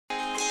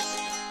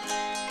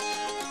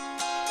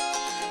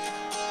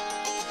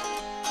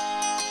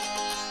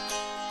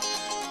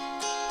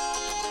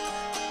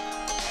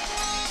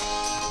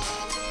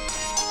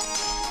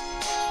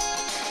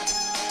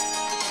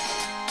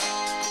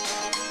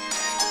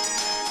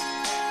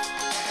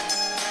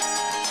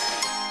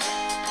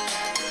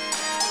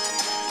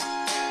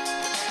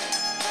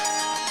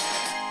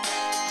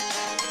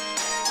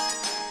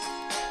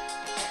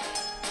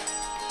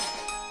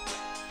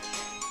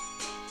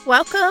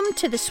Welcome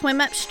to the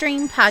Swim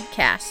Upstream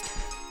podcast,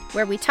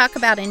 where we talk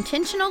about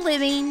intentional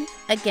living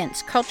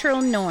against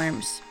cultural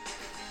norms.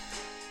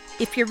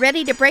 If you're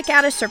ready to break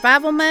out of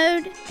survival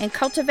mode and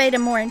cultivate a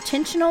more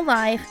intentional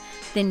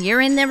life, then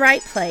you're in the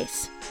right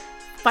place.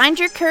 Find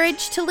your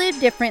courage to live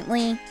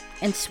differently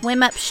and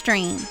swim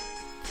upstream.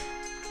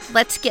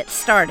 Let's get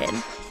started.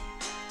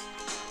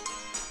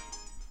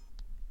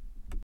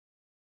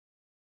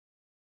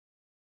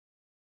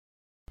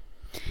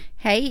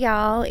 Hey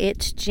y'all,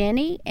 it's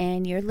Jenny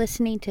and you're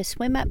listening to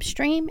Swim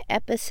Upstream,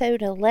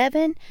 episode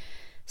 11,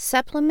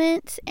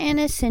 Supplements and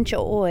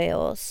Essential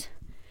Oils.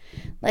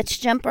 Let's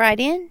jump right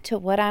into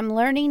what I'm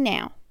learning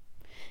now.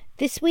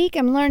 This week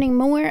I'm learning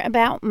more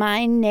about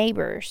my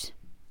neighbors.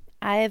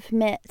 I have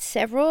met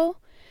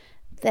several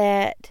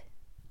that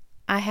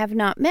I have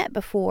not met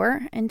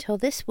before until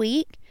this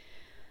week.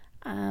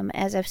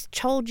 As I've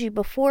told you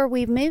before,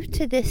 we've moved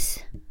to this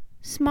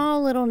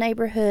small little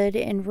neighborhood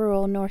in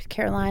rural North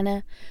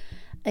Carolina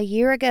a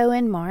year ago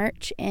in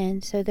March,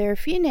 and so there are a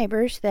few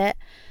neighbors that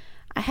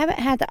I haven't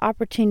had the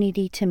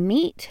opportunity to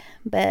meet,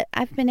 but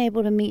I've been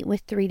able to meet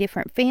with 3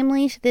 different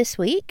families this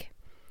week.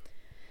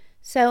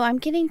 So I'm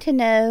getting to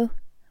know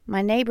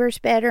my neighbors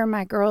better.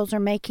 My girls are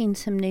making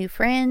some new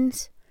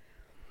friends.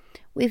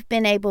 We've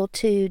been able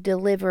to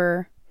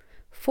deliver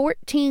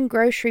 14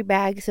 grocery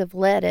bags of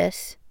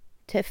lettuce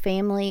to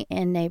family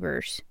and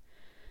neighbors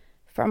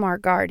from our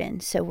garden.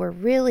 So we're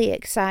really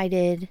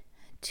excited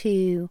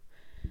to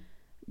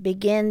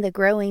begin the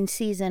growing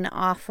season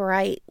off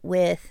right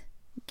with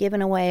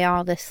giving away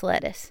all this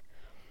lettuce.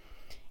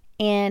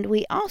 And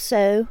we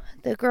also,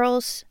 the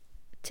girls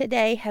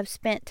today have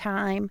spent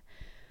time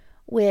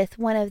with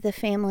one of the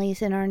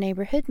families in our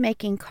neighborhood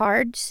making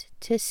cards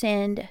to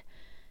send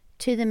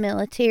to the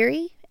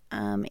military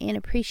in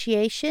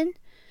appreciation.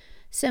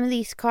 Some of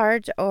these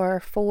cards are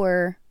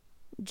for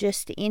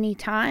just any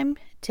time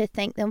to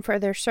thank them for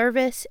their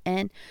service,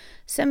 and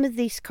some of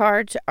these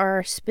cards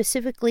are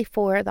specifically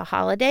for the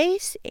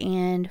holidays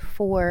and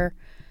for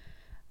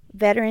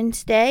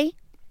Veterans Day.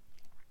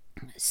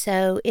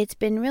 So it's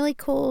been really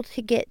cool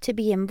to get to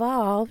be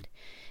involved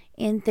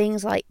in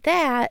things like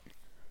that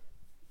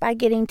by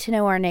getting to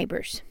know our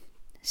neighbors.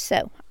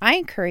 So I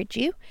encourage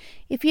you,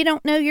 if you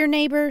don't know your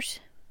neighbors,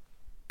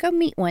 go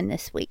meet one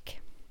this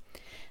week.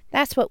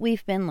 That's what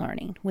we've been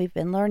learning. We've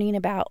been learning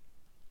about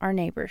our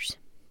neighbors.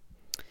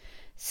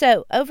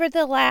 So over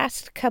the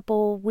last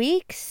couple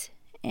weeks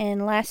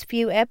and last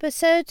few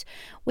episodes,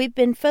 we've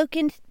been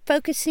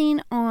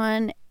focusing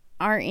on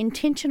our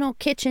intentional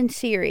kitchen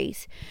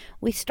series.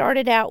 We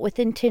started out with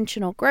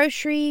intentional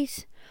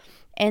groceries,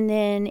 and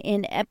then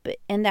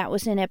that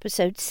was in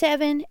episode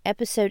 7.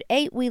 Episode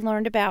 8, we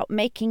learned about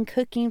making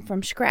cooking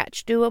from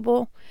scratch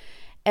doable.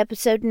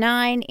 Episode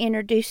 9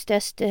 introduced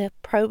us to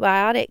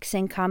probiotics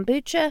and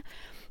kombucha,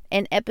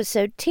 and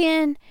episode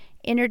 10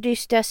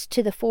 introduced us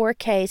to the 4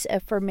 Ks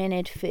of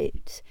fermented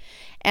foods.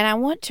 And I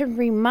want to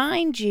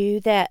remind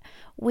you that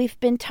we've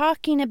been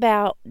talking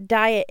about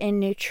diet and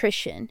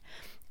nutrition.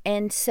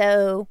 And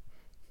so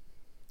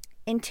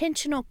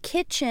intentional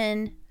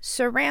kitchen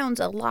surrounds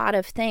a lot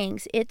of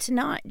things. It's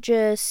not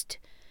just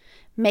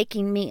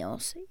making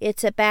meals.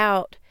 It's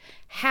about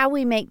how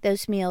we make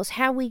those meals,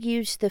 how we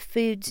use the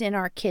foods in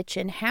our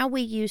kitchen, how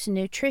we use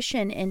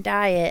nutrition and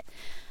diet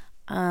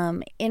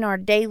in our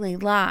daily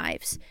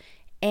lives.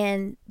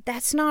 And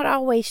that's not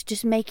always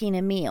just making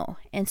a meal.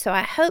 And so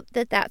I hope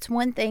that that's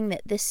one thing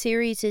that this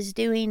series is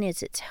doing,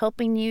 is it's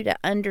helping you to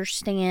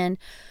understand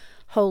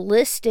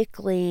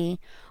holistically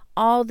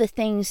all the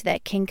things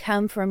that can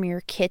come from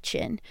your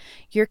kitchen.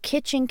 Your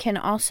kitchen can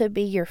also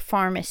be your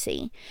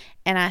pharmacy.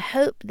 And I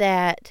hope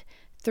that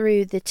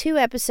through the 2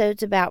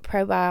 episodes about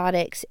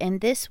probiotics and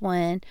this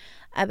one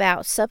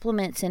about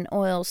supplements and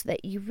oils,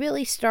 that you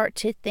really start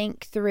to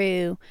think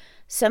through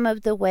some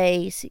of the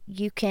ways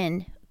you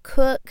can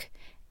cook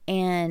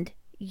and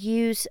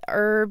use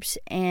herbs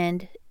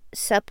and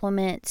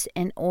supplements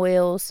and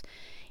oils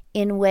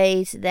in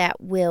ways that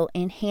will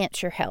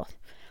enhance your health.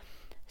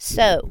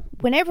 So,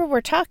 whenever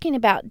we're talking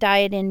about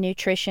diet and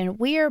nutrition,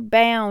 we are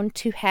bound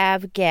to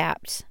have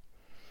gaps.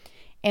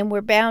 And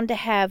we're bound to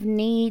have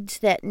needs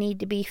that need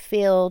to be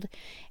filled.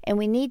 And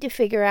we need to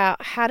figure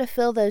out how to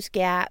fill those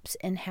gaps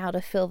and how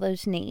to fill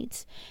those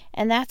needs.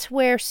 And that's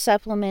where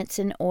supplements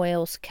and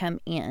oils come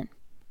in.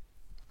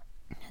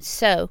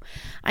 So,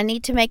 I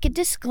need to make a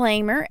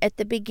disclaimer at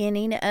the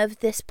beginning of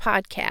this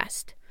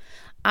podcast.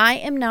 I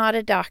am not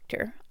a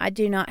doctor. I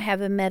do not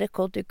have a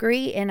medical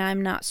degree, and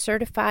I'm not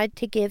certified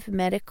to give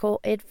medical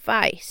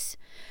advice.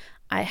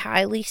 I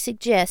highly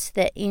suggest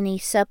that any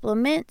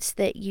supplements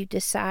that you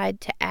decide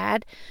to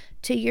add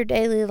to your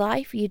daily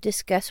life, you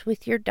discuss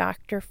with your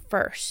doctor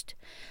first.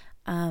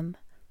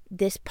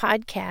 This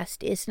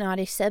podcast is not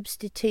a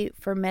substitute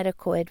for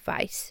medical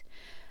advice.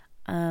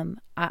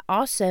 I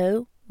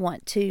also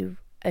want to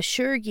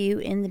assure you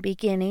in the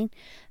beginning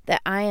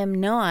that I am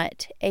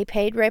not a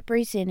paid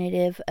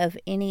representative of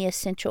any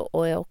essential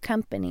oil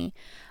company.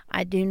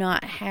 I do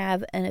not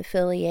have an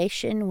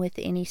affiliation with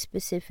any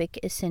specific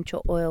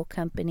essential oil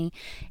company,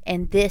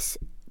 and this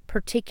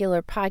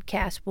particular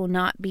podcast will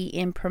not be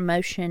in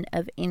promotion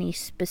of any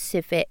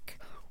specific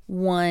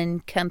one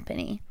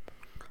company.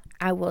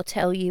 I will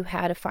tell you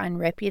how to find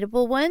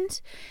reputable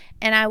ones,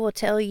 and I will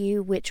tell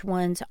you which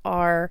ones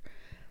are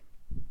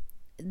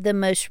the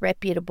most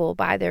reputable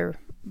by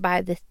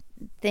the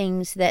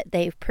things that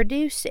they've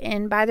produced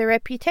and by their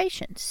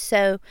reputations.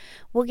 So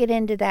we'll get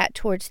into that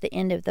towards the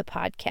end of the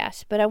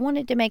podcast, but I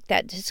wanted to make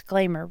that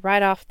disclaimer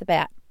right off the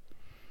bat.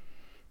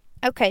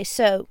 Okay,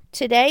 so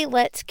today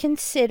let's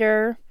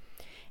consider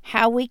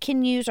how we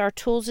can use our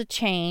tools of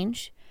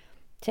change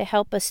to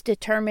help us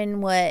determine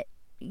what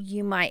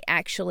you might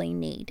actually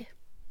need.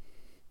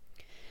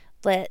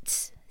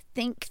 Let's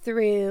think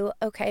through,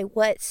 okay,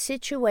 what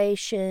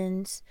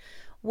situations,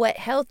 what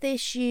health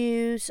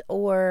issues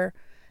or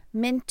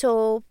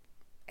mental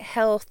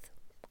health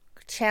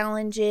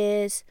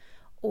challenges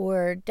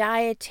or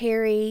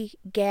dietary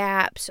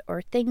gaps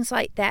or things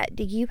like that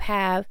do you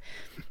have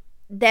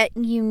that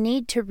you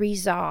need to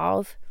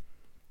resolve,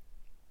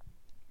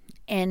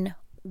 and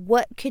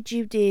what could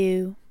you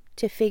do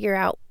to figure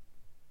out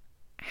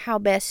how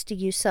best to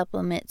use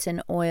supplements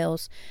and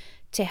oils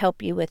to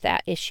help you with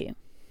that issue.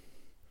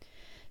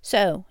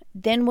 So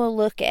then we'll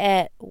look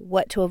at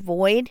what to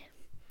avoid,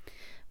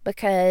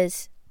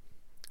 because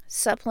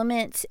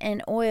supplements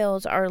and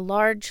oils are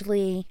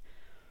largely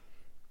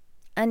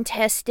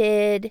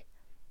untested,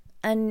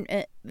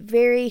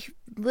 very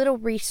little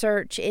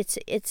research.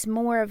 It's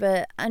more of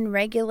a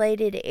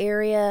unregulated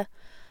area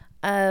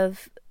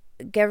of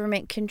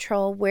government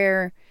control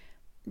where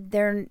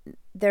they're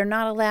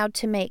not allowed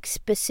to make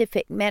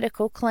specific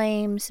medical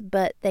claims,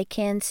 but they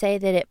can say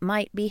that it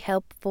might be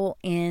helpful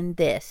in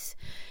this.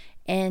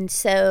 And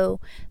so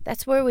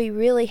that's where we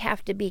really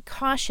have to be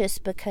cautious,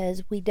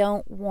 because we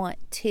don't want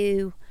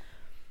to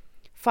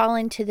fall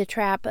into the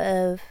trap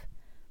of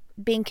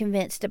being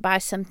convinced to buy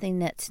something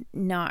that's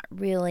not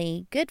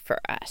really good for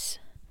us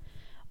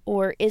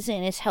or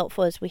isn't as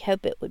helpful as we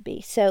hope it would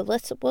be. So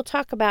we'll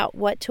talk about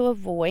what to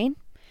avoid,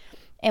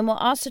 and we'll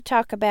also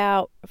talk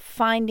about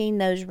finding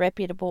those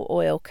reputable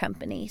oil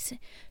companies,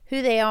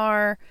 who they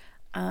are,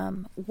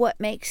 what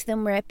makes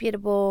them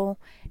reputable,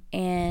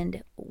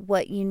 and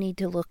what you need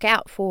to look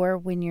out for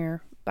when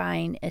you're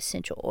buying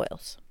essential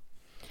oils.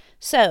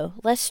 So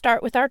let's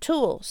start with our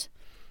tools.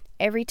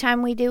 Every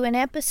time we do an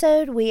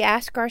episode, we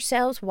ask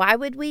ourselves, why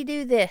would we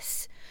do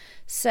this?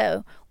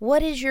 So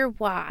what is your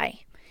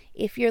why?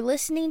 If you're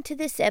listening to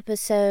this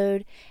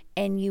episode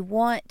and you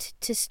want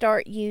to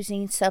start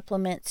using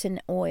supplements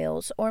and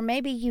oils, or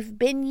maybe you've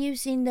been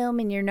using them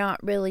and you're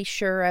not really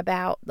sure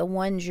about the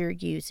ones you're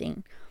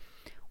using,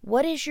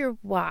 what is your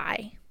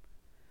why?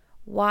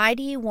 Why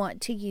do you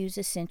want to use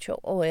essential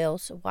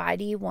oils? Why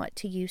do you want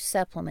to use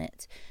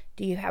supplements?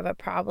 Do you have a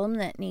problem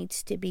that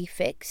needs to be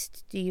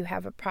fixed? Do you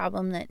have a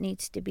problem that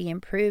needs to be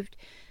improved?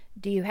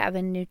 Do you have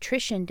a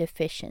nutrition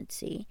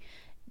deficiency?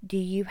 Do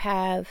you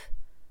have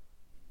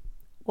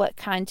what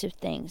kinds of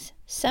things?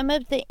 Some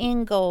of the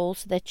end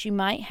goals that you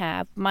might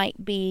have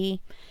might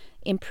be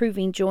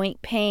improving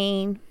joint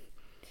pain,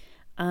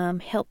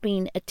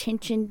 helping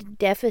attention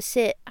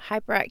deficit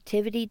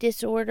hyperactivity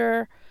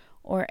disorder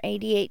or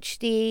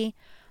ADHD.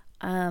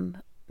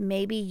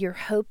 Maybe you're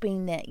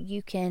hoping that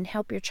you can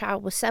help your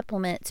child with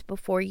supplements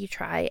before you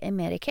try a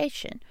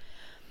medication.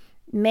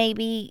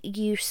 Maybe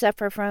you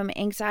suffer from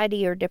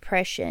anxiety or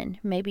depression.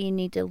 Maybe you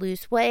need to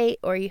lose weight,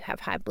 or you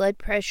have high blood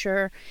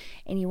pressure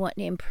and you want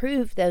to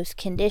improve those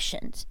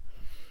conditions.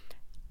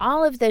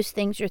 All of those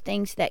things are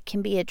things that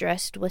can be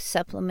addressed with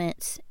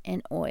supplements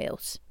and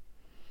oils.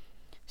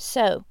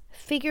 So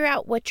figure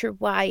out what your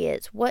why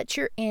is. What's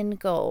your end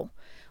goal?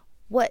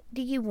 What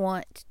do you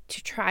want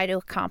to try to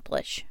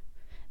accomplish?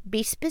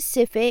 Be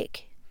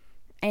specific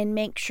and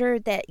make sure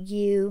that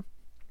you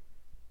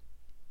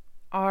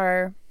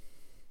are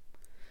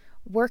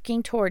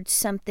working towards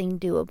something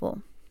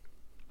doable.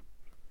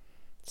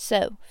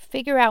 So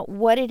figure out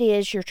what it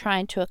is you're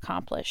trying to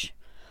accomplish.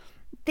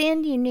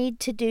 Then you need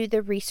to do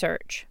the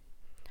research.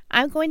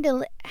 I'm going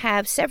to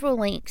have several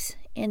links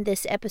in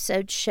this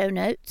episode's show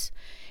notes,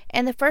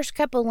 and the first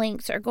couple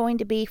links are going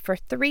to be for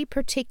 3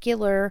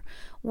 particular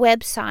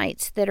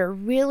websites that are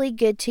really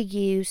good to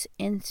use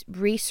in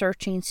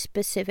researching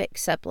specific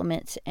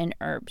supplements and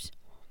herbs.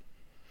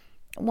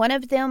 One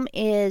of them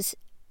is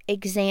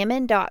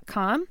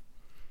Examine.com.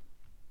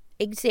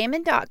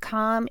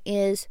 Examine.com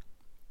is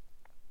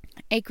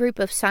a group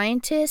of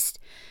scientists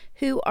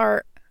who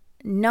are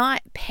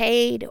not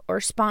paid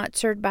or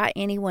sponsored by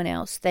anyone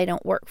else. They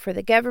don't work for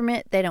the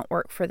government. They don't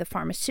work for the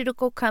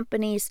pharmaceutical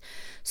companies.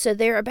 So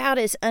they're about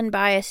as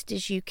unbiased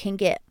as you can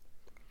get.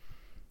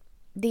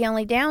 The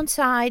only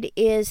downside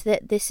is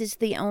that this is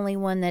the only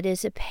one that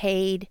is a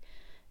paid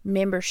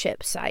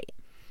membership site.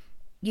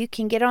 You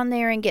can get on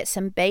there and get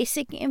some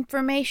basic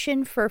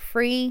information for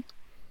free,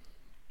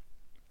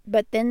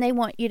 but then they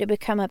want you to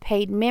become a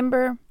paid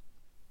member,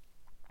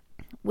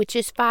 which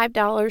is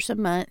 $5 a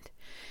month.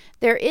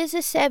 There is a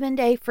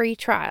 7-day free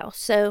trial.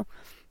 So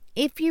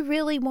if you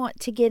really want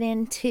to get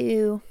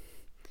into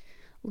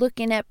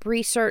looking up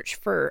research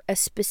for a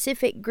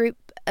specific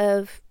group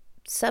of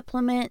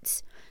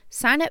supplements,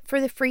 sign up for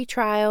the free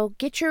trial,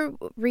 get your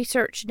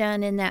research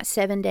done in that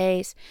 7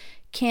 days,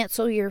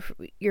 cancel your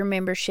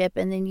membership,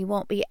 and then you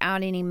won't be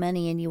out any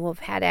money and you will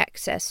have had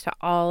access to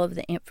all of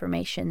the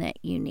information that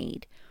you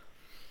need.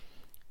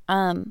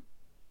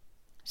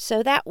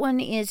 So that one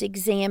is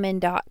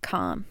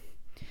examine.com.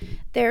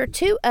 There are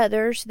 2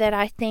 others that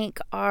I think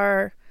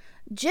are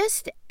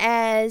just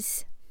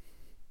as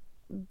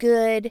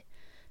good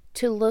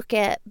to look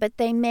at, but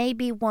they may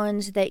be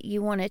ones that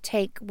you want to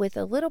take with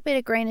a little bit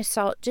of grain of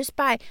salt just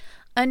by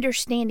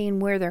understanding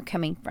where they're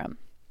coming from.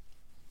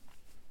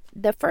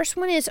 The first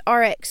one is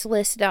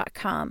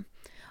rxlist.com.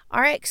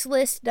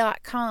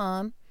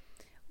 rxlist.com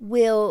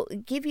will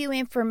give you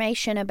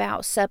information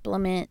about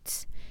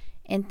supplements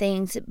and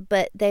things,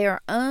 but they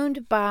are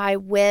owned by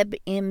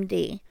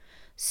WebMD.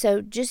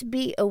 So just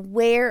be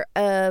aware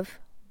of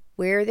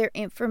where their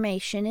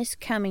information is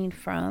coming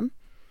from.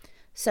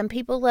 Some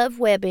people love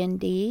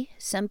WebMD.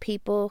 Some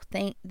people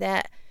think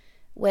that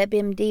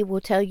WebMD will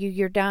tell you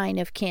you're dying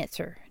of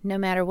cancer, no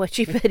matter what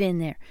you put in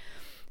there.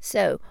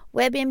 So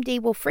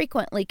WebMD will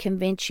frequently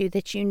convince you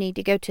that you need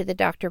to go to the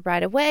doctor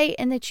right away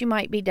and that you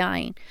might be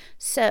dying.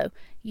 So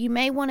you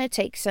may want to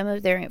take some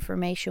of their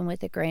information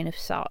with a grain of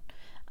salt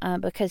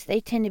because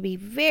they tend to be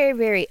very,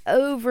 very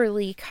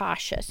overly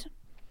cautious.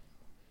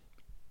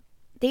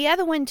 The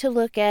other one to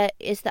look at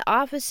is the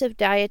Office of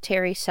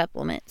Dietary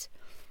Supplements.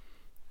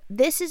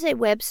 This is a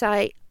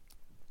website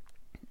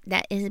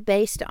that is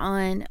based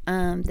on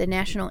the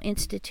National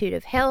Institute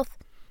of Health,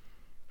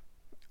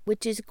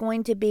 which is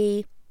going to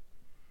be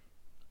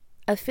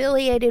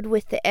affiliated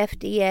with the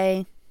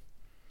FDA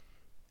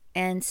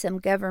and some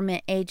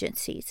government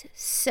agencies.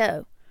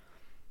 So,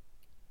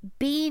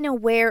 being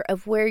aware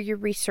of where your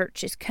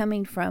research is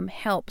coming from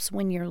helps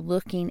when you're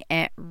looking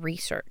at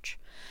research.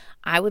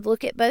 I would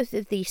look at both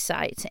of these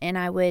sites, and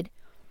I would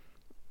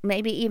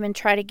maybe even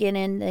try to get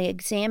in the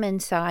Examine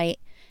site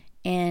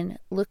and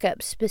look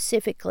up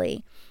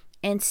specifically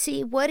and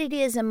see what it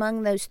is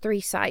among those 3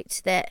 sites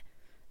that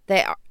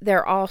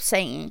they're all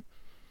saying.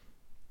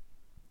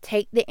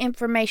 Take the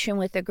information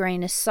with a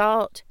grain of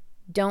salt.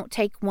 Don't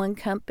take one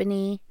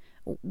company,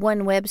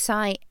 one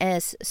website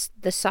as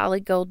the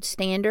solid gold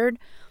standard.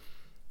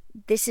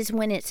 This is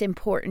when it's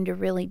important to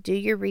really do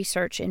your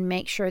research and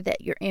make sure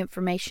that your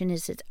information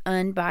is as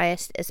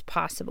unbiased as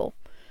possible.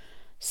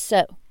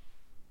 So,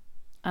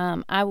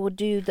 I will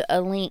do a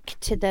link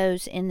to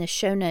those in the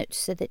show notes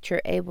so that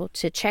you're able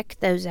to check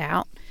those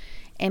out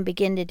and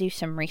begin to do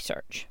some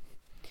research.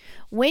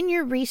 When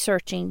you're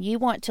researching, you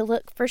want to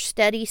look for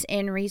studies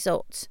and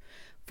results.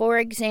 For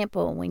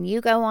example, when you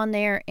go on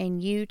there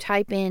and you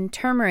type in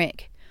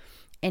turmeric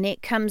and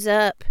it comes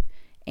up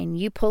and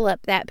you pull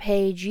up that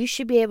page, you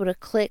should be able to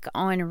click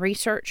on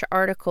research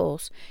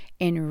articles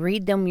and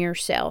read them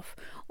yourself.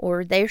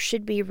 Or there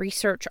should be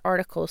research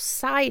articles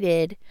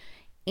cited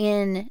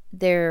in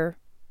their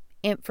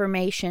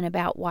information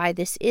about why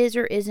this is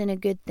or isn't a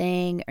good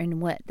thing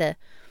and what the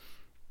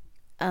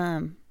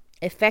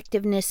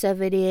effectiveness of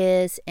it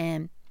is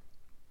and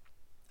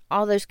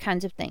all those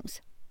kinds of things.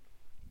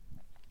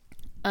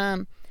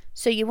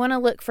 So you want to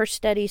look for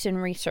studies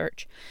and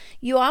research.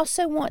 You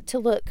also want to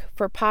look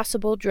for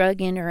possible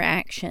drug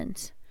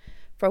interactions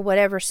for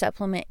whatever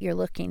supplement you're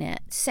looking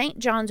at. St.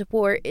 John's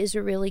wort is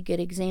a really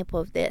good example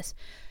of this.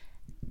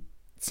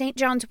 St.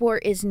 John's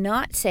wort is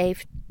not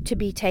safe to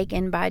be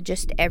taken by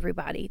just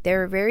everybody.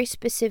 There are very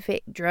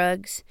specific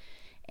drugs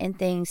and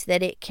things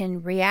that it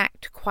can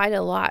react quite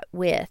a lot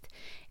with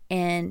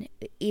and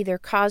either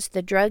cause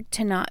the drug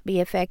to not be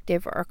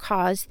effective or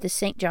cause the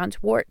St.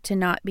 John's wort to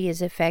not be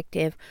as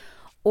effective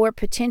or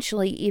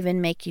potentially even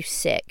make you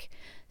sick.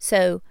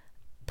 So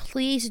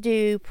please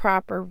do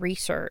proper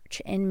research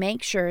and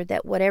make sure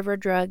that whatever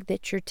drug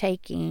that you're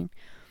taking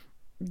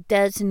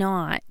does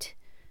not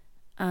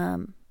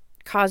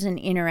cause an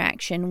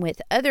interaction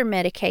with other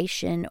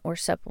medication or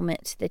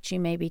supplements that you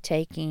may be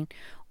taking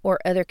or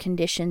other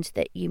conditions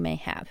that you may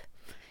have.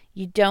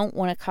 You don't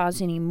want to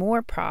cause any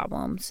more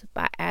problems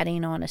by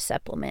adding on a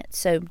supplement.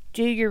 So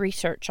do your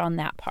research on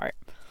that part.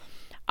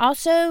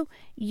 Also,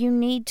 you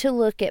need to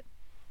look at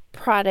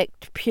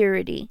product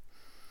purity,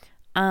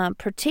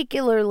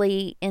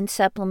 particularly in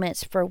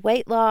supplements for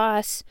weight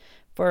loss,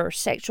 for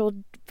sexual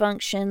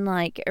function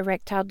like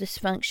erectile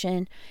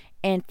dysfunction,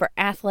 and for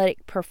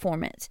athletic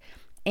performance.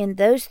 In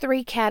those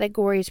 3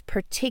 categories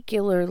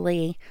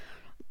particularly,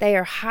 they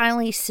are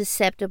highly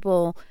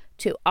susceptible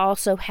to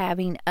also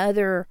having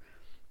other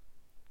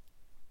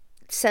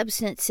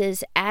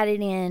substances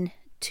added in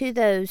to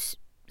those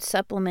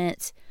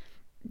supplements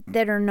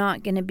that are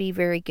not going to be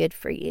very good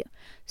for you.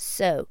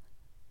 So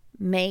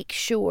make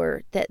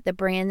sure that the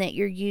brand that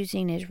you're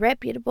using is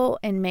reputable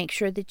and make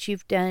sure that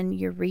you've done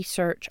your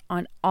research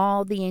on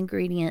all the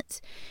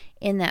ingredients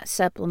in that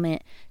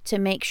supplement to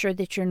make sure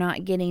that you're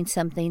not getting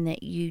something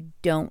that you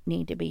don't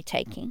need to be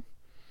taking.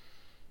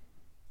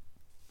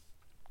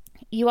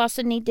 You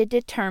also need to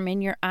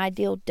determine your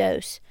ideal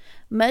dose.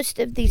 Most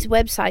of these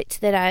websites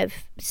that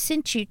I've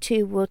sent you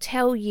to will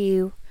tell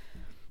you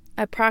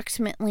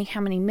approximately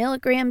how many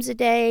milligrams a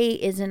day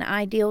is an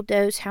ideal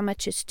dose, how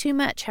much is too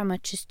much, how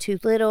much is too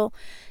little.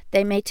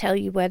 They may tell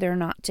you whether or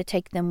not to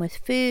take them with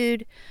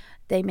food.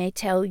 They may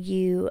tell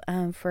you,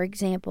 for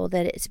example,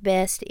 that it's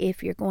best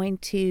if you're going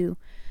to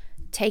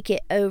take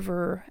it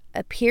over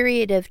a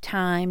period of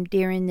time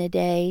during the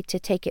day to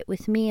take it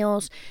with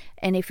meals,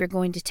 and if you're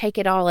going to take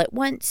it all at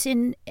once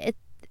at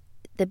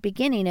the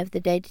beginning of the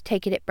day, to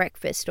take it at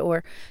breakfast,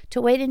 or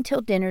to wait until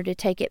dinner to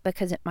take it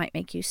because it might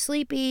make you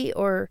sleepy,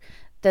 or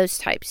those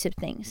types of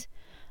things.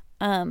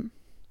 And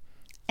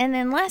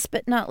then last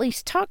but not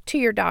least, talk to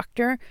your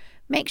doctor.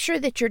 Make sure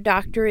that your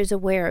doctor is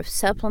aware of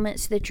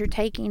supplements that you're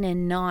taking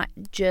and not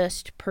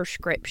just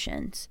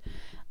prescriptions.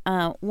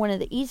 One of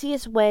the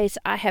easiest ways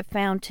I have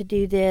found to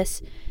do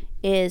this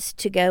is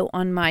to go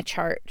on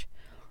MyChart.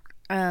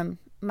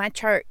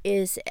 MyChart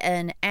is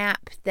an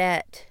app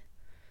that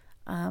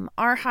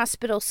our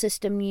hospital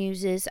system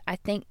uses. I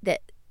think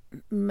that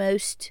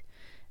most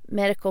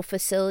medical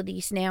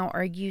facilities now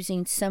are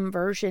using some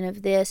version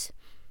of this.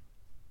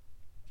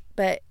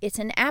 But it's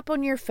an app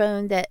on your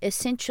phone that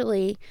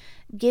essentially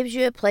gives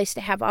you a place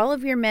to have all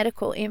of your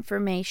medical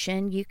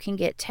information. You can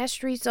get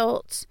test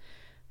results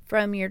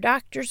from your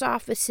doctor's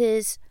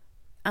offices.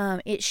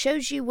 It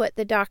shows you what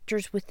the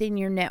doctors within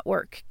your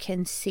network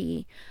can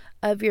see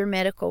of your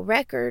medical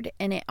record,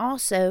 and it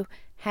also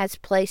has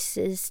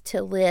places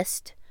to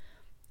list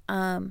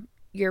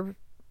your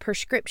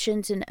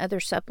prescriptions and other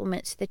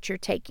supplements that you're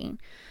taking.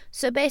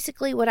 So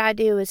basically what I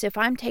do is if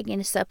I'm taking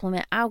a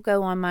supplement, I'll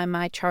go on my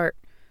MyChart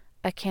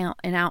account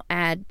and I'll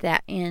add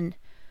that in,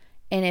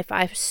 and if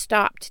I've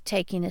stopped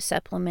taking a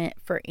supplement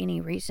for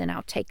any reason,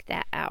 I'll take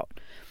that out,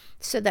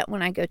 so that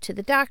when I go to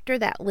the doctor,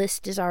 that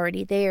list is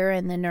already there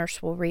and the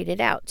nurse will read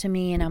it out to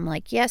me, and I'm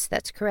like, yes,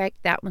 that's correct,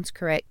 that one's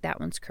correct, that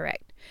one's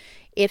correct.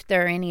 If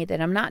there are any that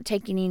I'm not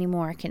taking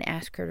anymore, I can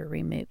ask her to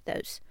remove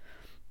those.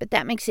 But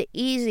that makes it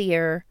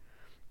easier.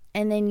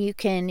 And then you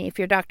can, if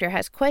your doctor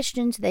has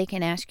questions, they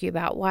can ask you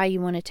about why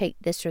you want to take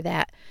this or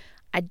that.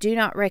 I do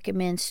not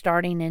recommend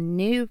starting a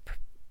new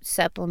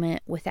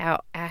supplement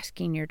without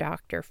asking your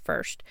doctor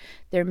first.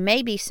 There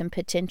may be some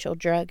potential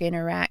drug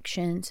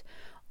interactions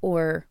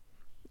or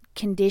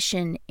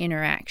condition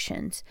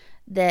interactions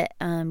that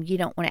you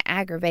don't want to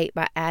aggravate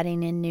by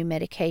adding in new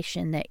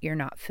medication that you're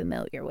not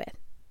familiar with.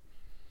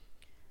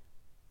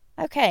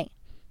 Okay,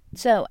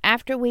 so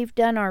after we've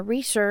done our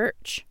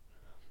research,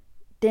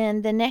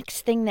 then the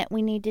next thing that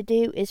we need to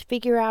do is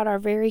figure out our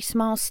very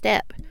small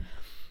step.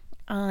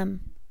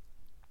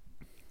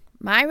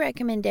 My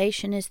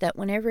recommendation is that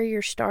whenever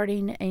you're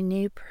starting a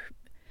new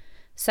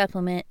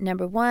supplement,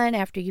 number one,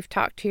 after you've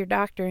talked to your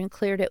doctor and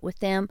cleared it with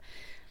them,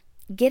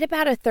 get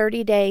about a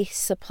 30-day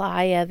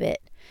supply of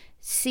it.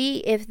 See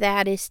if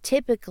that is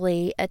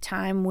typically a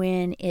time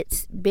when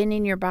it's been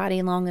in your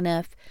body long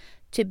enough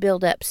to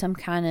build up some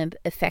kind of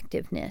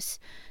effectiveness.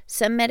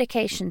 Some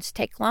medications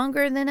take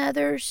longer than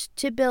others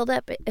to build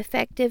up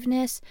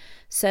effectiveness,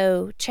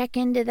 so check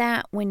into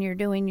that when you're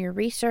doing your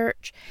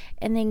research,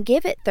 and then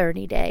give it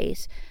 30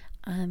 days.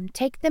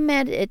 Take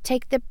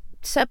the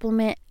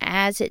supplement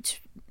as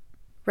it's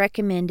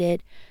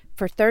recommended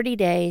for 30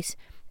 days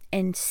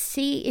and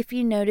see if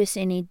you notice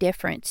any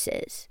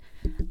differences.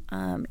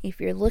 If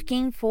you're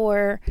looking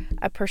for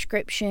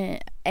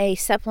a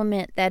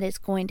supplement that is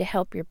going to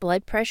help your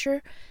blood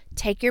pressure,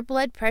 take your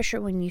blood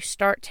pressure when you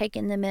start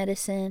taking the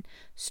medicine.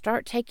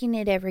 Start taking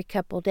it every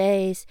couple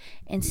days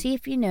and see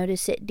if you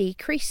notice it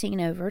decreasing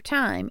over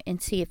time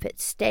and see if it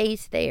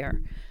stays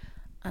there.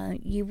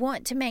 You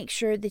want to make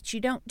sure that you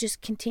don't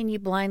just continue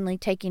blindly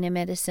taking a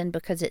medicine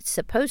because it's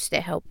supposed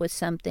to help with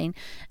something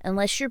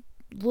unless you're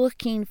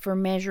looking for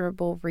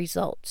measurable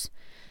results.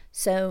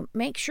 So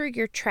make sure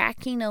you're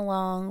tracking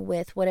along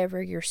with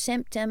whatever your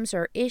symptoms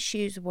or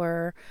issues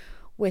were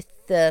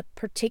with the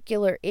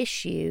particular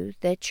issue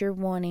that you're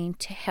wanting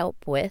to help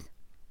with.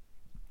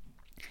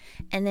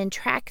 And then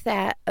track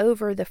that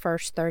over the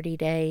first 30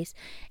 days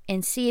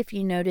and see if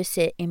you notice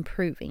it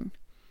improving.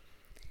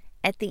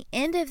 At the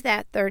end of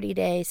that 30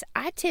 days,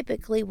 I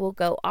typically will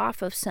go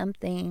off of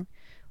something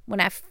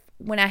when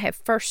I have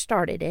first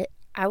started it.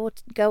 I will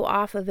go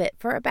off of it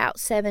for about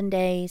 7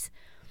 days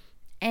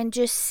and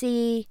just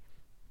see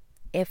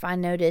if I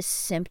notice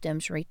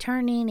symptoms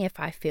returning, if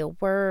I feel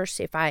worse,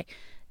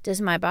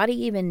 does my body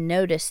even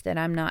notice that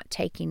I'm not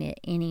taking it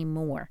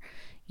anymore.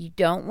 You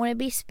don't want to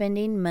be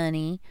spending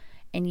money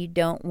and you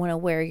don't want to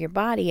wear your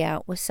body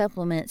out with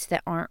supplements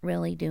that aren't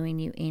really doing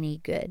you any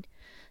good.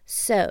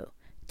 So,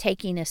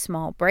 taking a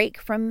small break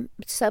from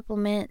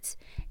supplements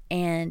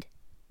and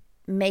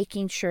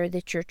making sure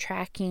that you're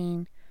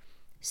tracking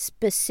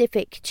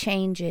specific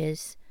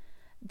changes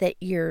that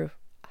you're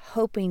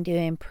hoping to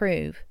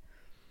improve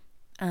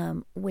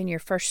when you're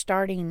first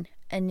starting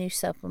a new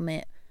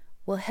supplement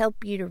will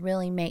help you to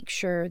really make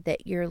sure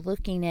that you're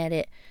looking at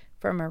it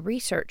from a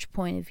research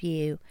point of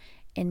view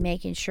and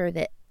making sure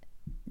that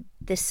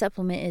this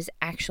supplement is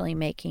actually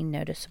making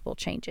noticeable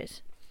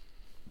changes.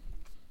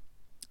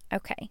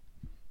 Okay.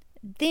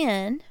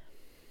 Then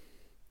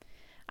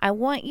I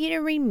want you to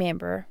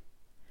remember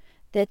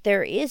that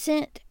there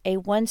isn't a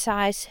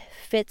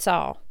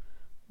one-size-fits-all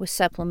with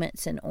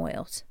supplements and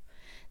oils.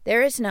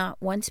 There is not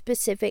one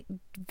specific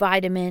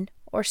vitamin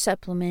or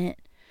supplement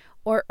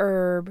or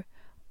herb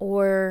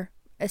or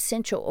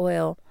essential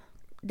oil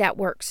that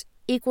works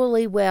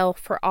equally well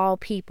for all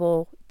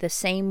people the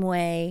same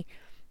way,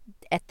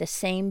 at the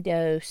same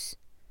dose,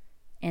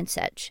 and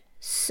such.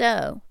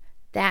 So,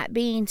 that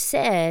being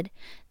said,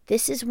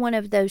 this is one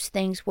of those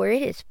things where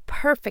it is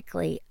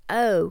perfectly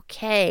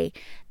okay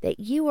that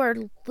you are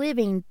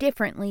living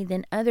differently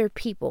than other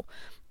people,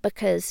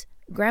 because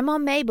Grandma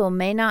Mabel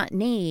may not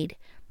need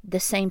the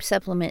same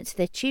supplements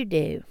that you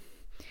do,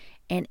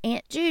 and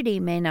Aunt Judy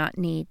may not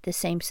need the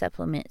same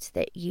supplements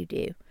that you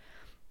do.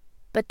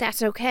 But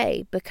that's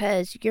okay,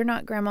 because you're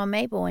not Grandma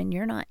Mabel and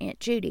you're not Aunt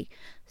Judy.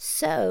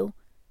 So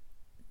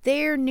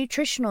their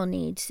nutritional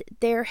needs,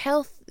 their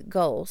health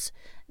goals,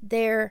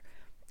 their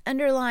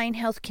underlying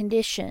health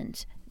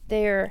conditions,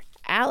 their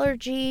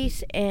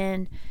allergies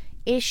and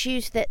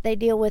issues that they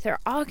deal with are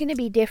all going to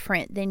be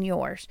different than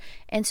yours.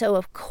 And so,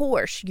 of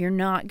course, you're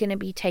not going to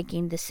be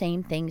taking the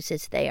same things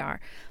as they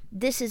are.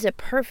 This is a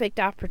perfect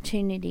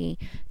opportunity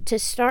to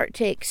start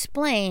to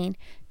explain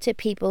to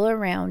people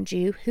around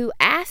you who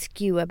ask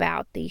you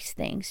about these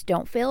things.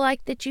 Don't feel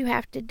like that you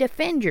have to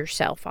defend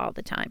yourself all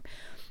the time.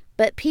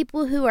 But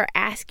people who are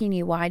asking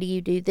you, why do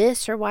you do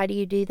this or why do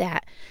you do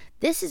that?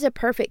 This is a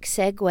perfect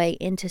segue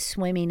into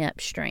swimming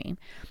upstream,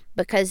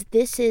 because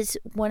this is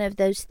one of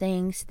those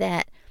things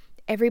that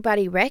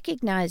everybody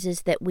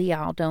recognizes, that we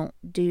all don't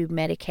do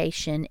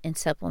medication and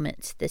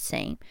supplements the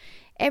same.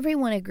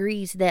 Everyone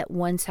agrees that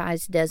one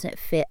size doesn't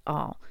fit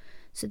all.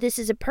 So this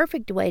is a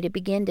perfect way to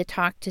begin to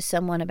talk to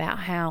someone about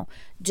how,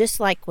 just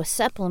like with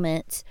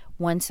supplements,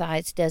 one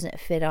size doesn't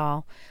fit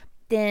all,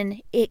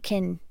 then it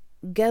can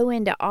go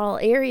into all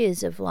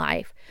areas of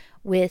life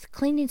with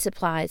cleaning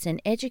supplies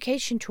and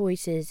education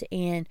choices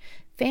and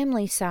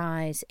family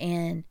size,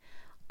 and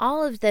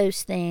all of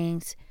those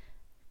things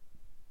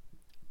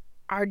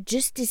are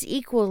just as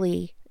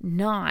equally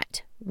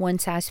not one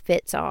size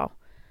fits all,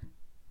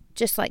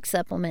 just like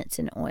supplements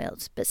and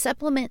oils. But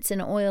supplements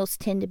and oils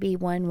tend to be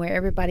one where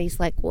everybody's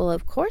like, well,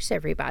 of course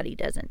everybody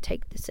doesn't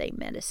take the same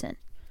medicine.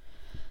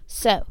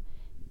 So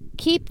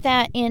keep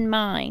that in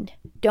mind.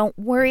 Don't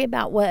worry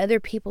about what other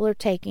people are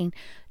taking.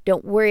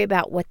 Don't worry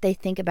about what they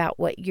think about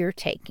what you're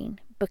taking,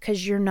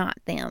 because you're not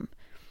them.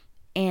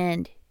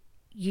 And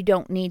you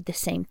don't need the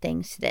same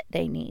things that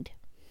they need.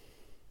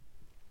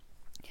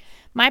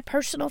 My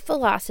personal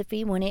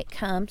philosophy when it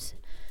comes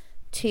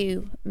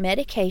to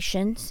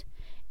medications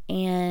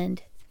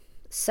and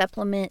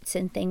supplements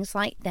and things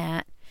like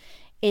that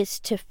is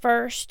to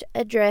first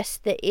address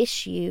the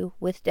issue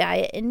with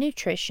diet and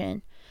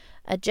nutrition,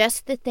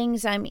 adjust the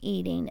things I'm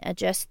eating,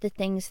 adjust the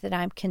things that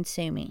I'm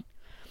consuming,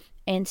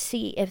 and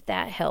see if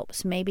that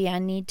helps. Maybe I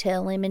need to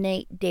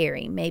eliminate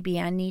dairy. Maybe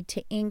I need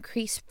to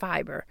increase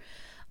fiber.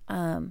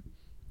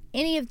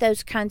 Any of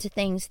those kinds of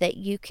things that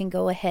you can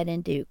go ahead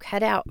and do.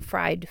 Cut out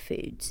fried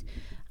foods.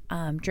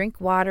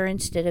 Drink water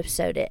instead of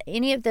soda.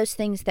 Any of those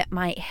things that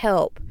might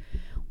help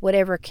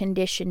whatever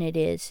condition it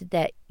is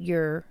that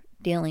you're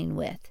dealing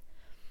with.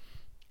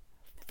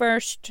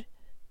 First,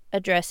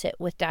 address it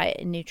with diet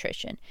and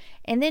nutrition.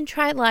 And then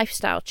try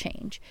lifestyle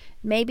change.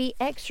 Maybe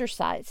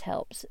exercise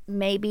helps.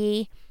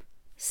 Maybe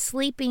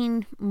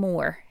sleeping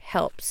more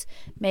helps.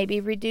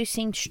 Maybe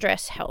reducing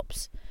stress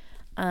helps.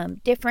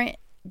 Different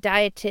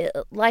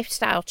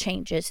lifestyle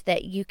changes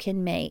that you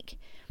can make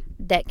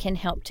that can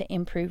help to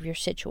improve your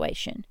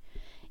situation.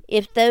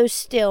 If those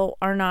still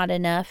are not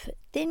enough,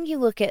 then you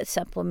look at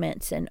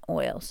supplements and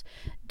oils.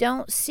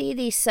 Don't see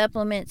these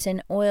supplements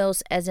and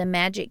oils as a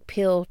magic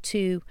pill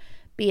to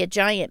be a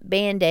giant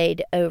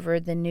band-aid over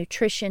the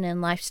nutrition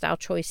and lifestyle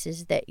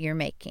choices that you're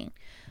making.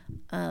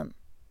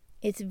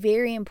 It's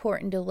very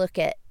important to look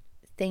at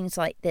things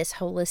like this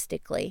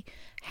holistically.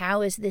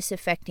 How is this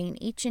affecting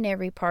each and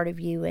every part of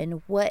you,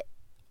 and what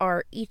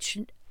are each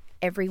and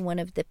every one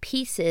of the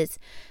pieces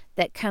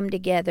that come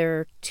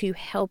together to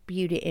help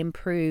you to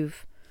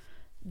improve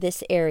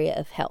this area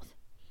of health?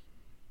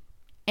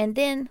 And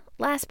then,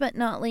 last but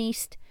not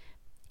least,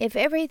 if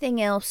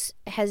everything else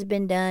has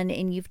been done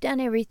and you've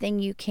done everything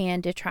you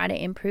can to try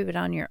to improve it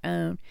on your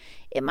own,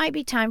 it might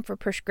be time for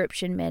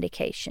prescription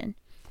medication.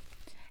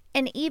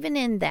 And even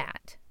in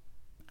that,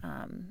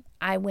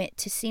 I went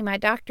to see my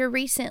doctor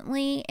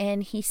recently,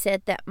 and he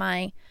said that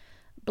my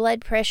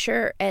blood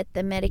pressure at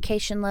the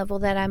medication level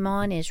that I'm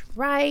on is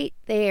right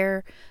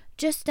there,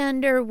 just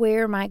under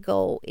where my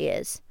goal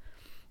is.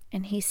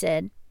 And he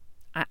said,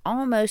 I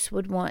almost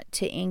would want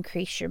to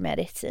increase your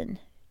medicine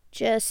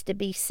just to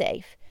be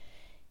safe.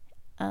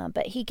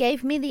 But he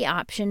gave me the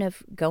option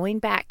of going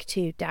back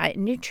to diet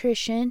and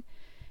nutrition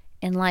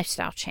and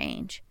lifestyle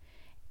change.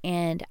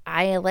 And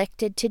I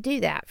elected to do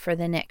that for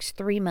the next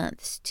 3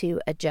 months, to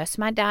adjust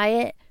my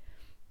diet,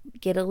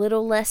 get a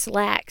little less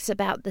lax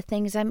about the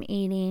things I'm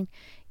eating,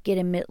 get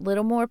a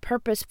little more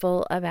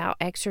purposeful about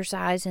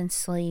exercise and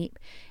sleep,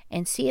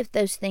 and see if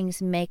those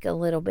things make a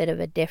little bit of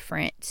a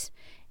difference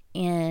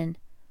in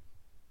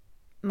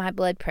my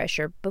blood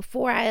pressure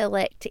before I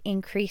elect to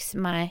increase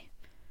my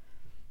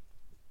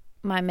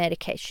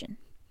medication.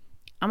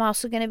 I'm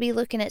also going to be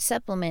looking at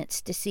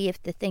supplements to see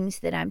if the things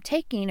that I'm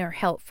taking are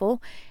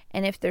helpful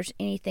and if there's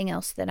anything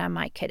else that I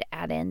might could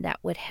add in that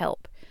would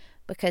help.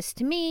 Because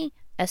to me,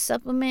 a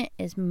supplement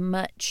is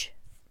much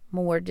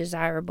more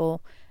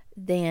desirable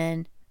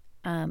than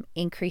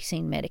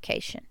increasing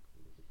medication.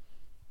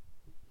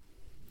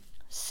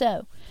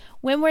 So,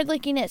 when we're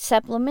looking at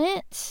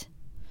supplements,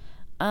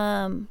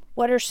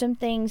 what are some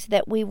things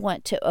that we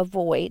want to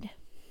avoid?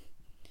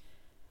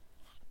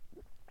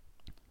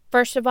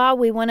 First of all,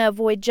 we want to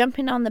avoid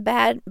jumping on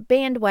the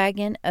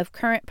bandwagon of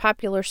current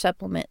popular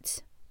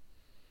supplements.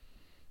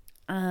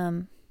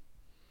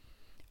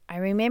 I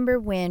remember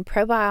when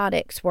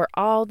probiotics were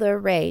all the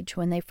rage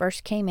when they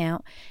first came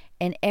out,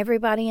 and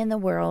everybody in the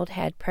world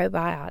had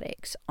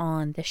probiotics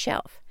on the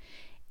shelf.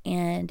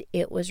 And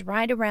it was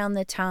right around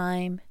the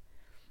time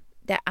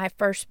that I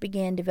first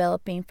began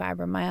developing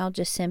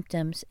fibromyalgia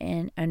symptoms,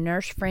 and a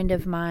nurse friend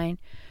of mine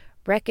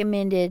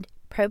recommended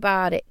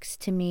probiotics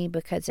to me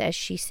because, as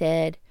she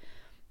said,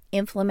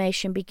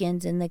 inflammation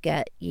begins in the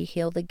gut. You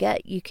heal the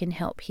gut, you can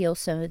help heal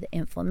some of the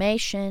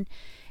inflammation,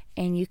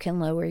 and you can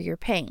lower your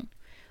pain.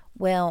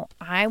 Well,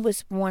 I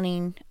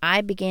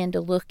began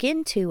to look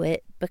into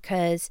it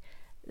because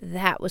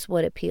that was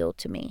what appealed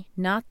to me.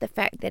 Not the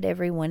fact that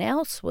everyone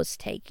else was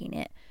taking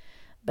it,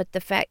 but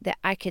the fact that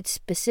I could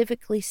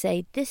specifically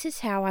say, this is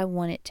how I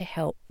want it to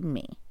help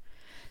me.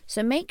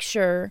 So make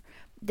sure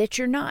that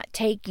you're not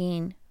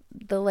taking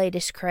the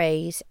latest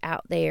craze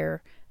out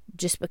there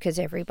just because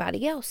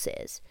everybody else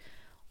is.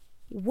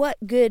 What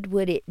good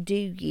would it do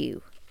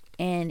you?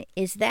 And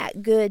is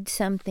that good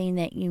something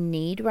that you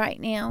need right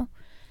now?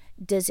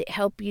 Does it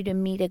help you to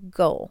meet a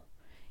goal?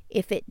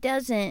 If it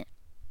doesn't,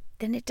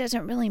 then it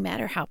doesn't really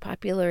matter how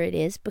popular it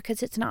is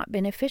because it's not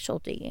beneficial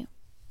to you.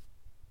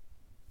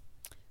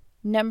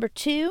 Number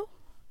 2,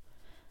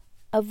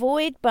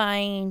 avoid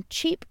buying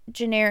cheap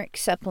generic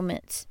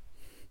supplements.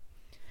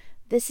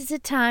 This is a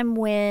time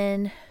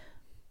when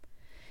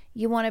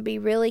you want to be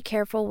really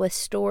careful with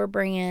store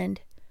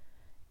brand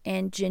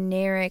and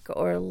generic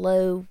or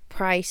low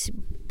price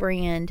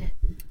brand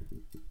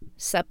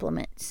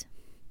supplements.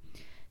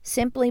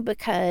 Simply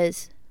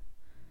because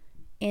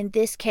in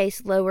this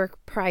case, lower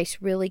price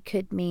really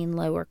could mean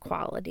lower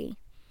quality.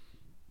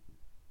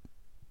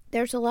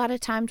 There's a lot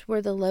of times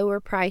where the lower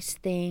price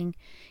thing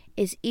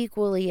is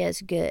equally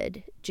as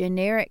good.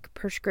 Generic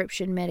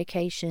prescription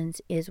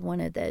medications is one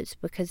of those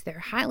because they're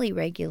highly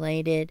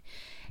regulated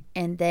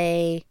and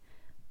they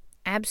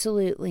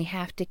absolutely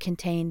have to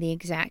contain the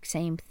exact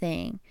same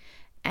thing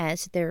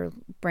as their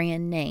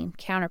brand name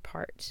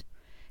counterparts.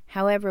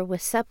 However,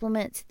 with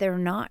supplements, they're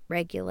not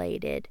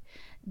regulated.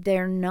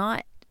 They're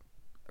not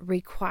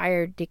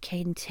required to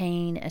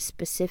contain a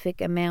specific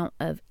amount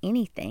of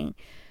anything.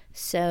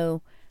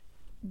 So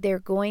they're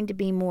going to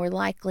be more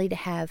likely to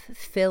have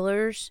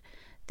fillers.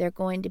 They're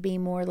going to be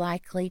more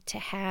likely to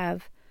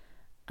have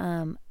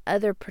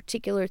other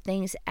particular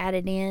things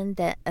added in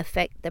that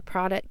affect the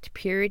product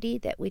purity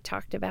that we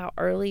talked about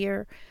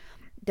earlier.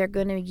 They're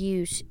going to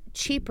use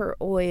cheaper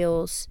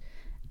oils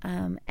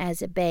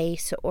as a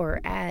base or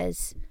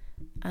as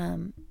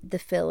the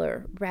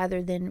filler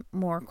rather than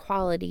more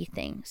quality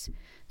things.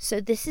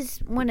 So this is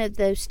one of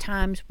those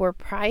times where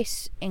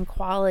price and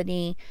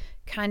quality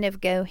kind of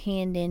go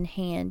hand in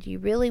hand. You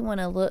really want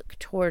to look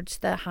towards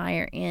the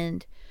higher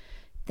end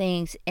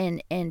things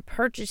and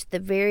purchase the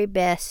very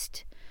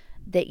best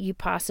that you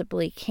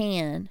possibly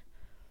can,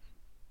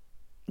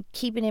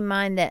 keeping in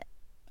mind that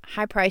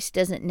high price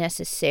doesn't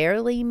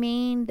necessarily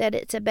mean that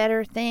it's a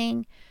better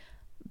thing,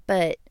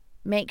 but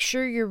make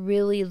sure you're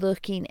really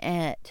looking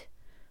at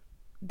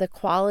the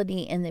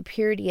quality and the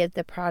purity of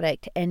the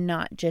product and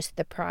not just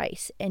the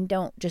price, and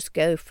don't just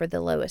go for the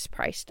lowest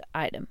priced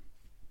item.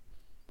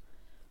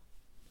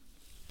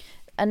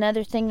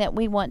 Another thing that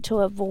we want to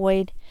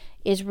avoid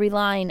is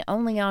relying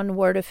only on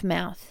word of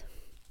mouth.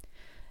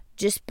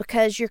 Just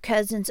because your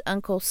cousin's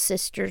uncle's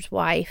sister's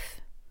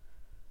wife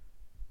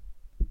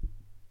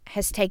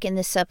has taken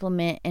the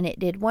supplement and it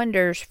did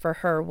wonders for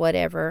her,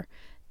 whatever,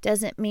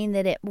 doesn't mean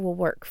that it will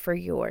work for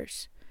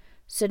yours.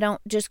 So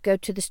don't just go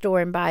to the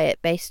store and buy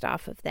it based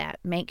off of that.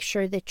 Make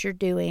sure that you're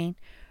doing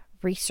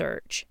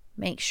research.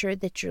 Make sure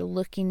that you're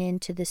looking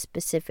into the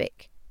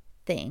specific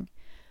thing.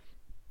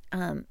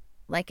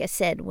 Like I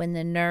said, when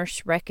the nurse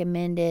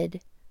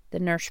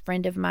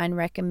friend of mine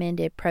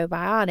recommended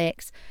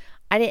probiotics,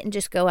 I didn't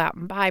just go out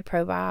and buy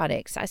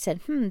probiotics. I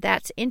said,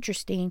 that's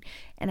interesting.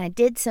 And I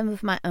did some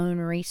of my own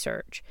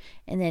research.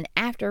 And then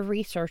after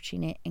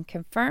researching it and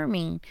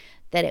confirming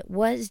that it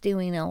was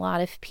doing a lot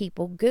of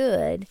people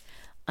good,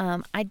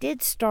 I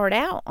did start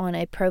out on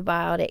a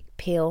probiotic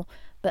pill.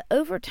 But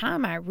over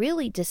time, I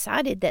really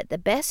decided that the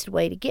best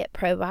way to get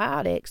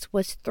probiotics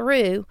was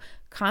through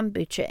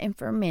kombucha and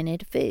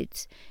fermented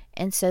foods.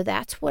 And so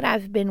that's what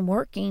I've been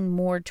working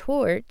more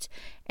towards,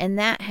 and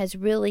that has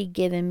really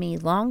given me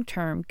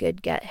long-term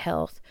good gut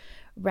health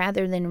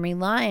rather than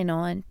relying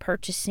on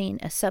purchasing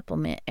a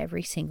supplement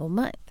every single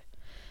month.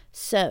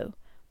 So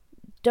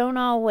don't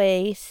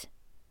always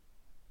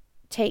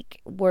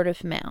take word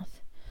of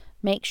mouth.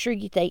 Make sure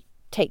you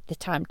take the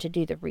time to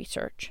do the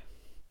research.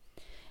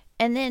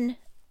 And then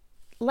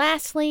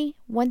lastly,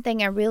 one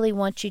thing I really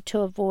want you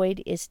to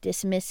avoid is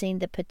dismissing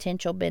the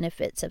potential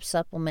benefits of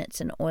supplements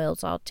and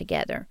oils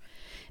altogether.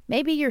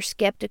 Maybe you're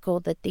skeptical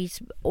that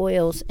these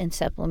oils and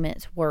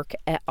supplements work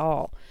at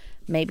all.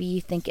 Maybe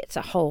you think it's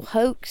a whole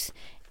hoax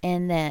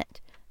and that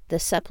the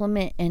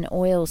supplement and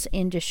oils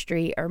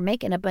industry are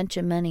making a bunch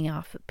of money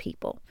off of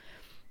people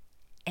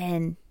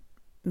and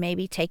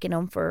maybe taking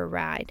them for a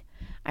ride.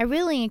 I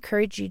really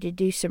encourage you to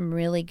do some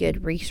really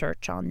good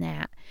research on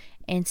that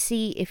and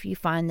see if you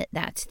find that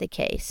that's the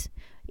case.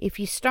 If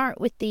you start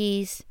with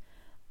these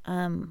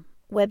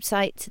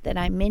websites that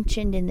I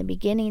mentioned in the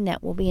beginning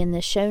that will be in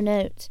the show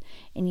notes,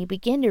 and you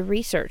begin to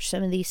research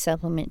some of these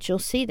supplements, you'll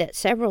see that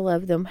several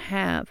of them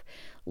have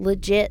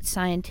legit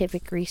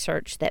scientific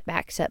research that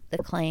backs up the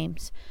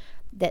claims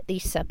that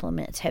these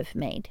supplements have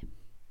made.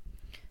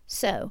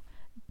 So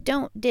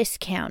don't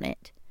discount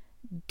it.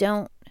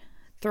 Don't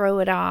throw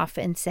it off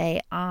and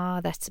say,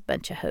 that's a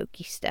bunch of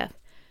hokey stuff.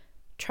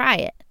 Try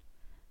it.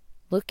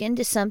 Look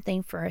into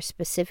something for a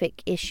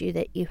specific issue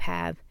that you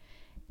have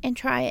and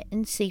try it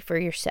and see for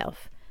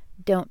yourself.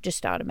 Don't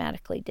just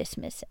automatically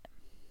dismiss it.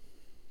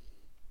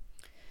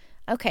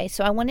 Okay,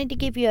 so I wanted to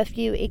give you a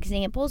few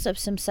examples of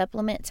some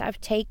supplements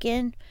I've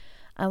taken.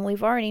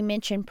 We've already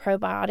mentioned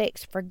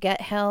probiotics for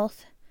gut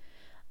health.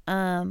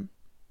 I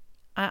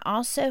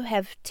also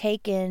have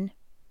taken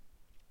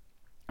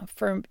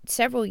for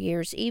several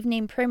years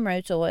evening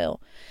primrose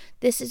oil.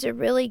 This is a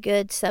really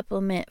good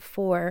supplement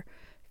for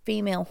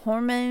female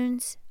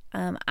hormones.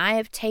 I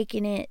have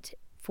taken it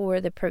for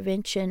the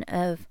prevention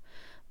of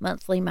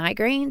monthly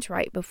migraines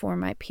right before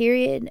my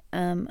period.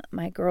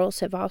 My girls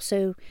have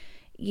also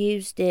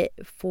used it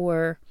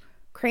for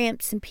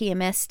cramps and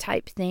PMS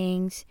type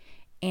things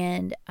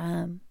and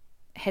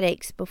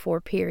headaches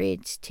before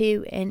periods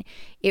too. And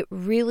it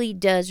really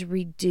does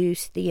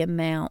reduce the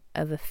amount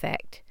of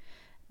effect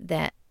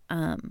that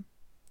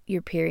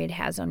your period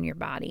has on your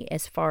body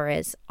as far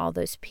as all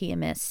those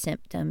PMS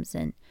symptoms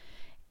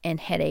and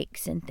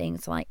headaches and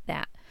things like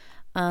that.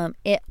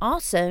 It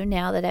also,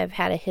 now that I've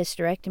had a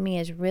hysterectomy,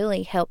 is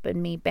really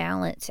helping me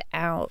balance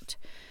out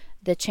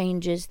the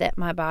changes that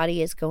my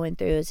body is going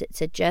through as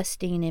it's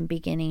adjusting and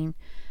beginning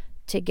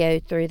to go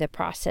through the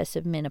process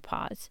of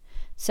menopause.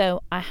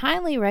 So I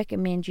highly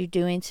recommend you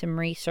doing some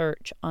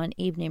research on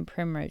evening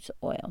primrose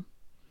oil.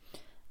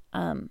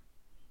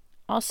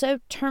 Also,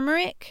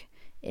 turmeric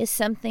is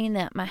something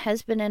that my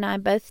husband and I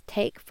both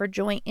take for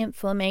joint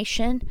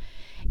inflammation.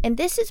 And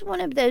this is one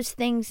of those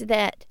things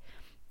that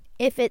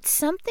if it's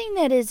something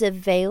that is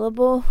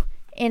available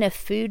in a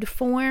food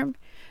form,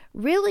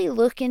 really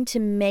look into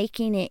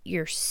making it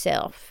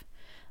yourself.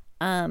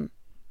 I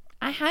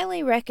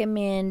highly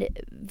recommend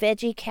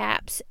veggie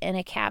caps and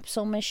a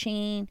capsule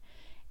machine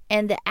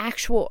and the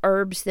actual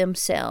herbs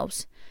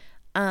themselves.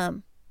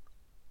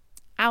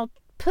 I'll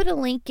put a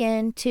link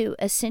in to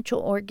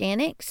Essential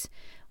Organics,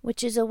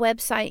 which is a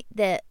website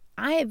that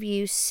I have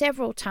used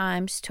several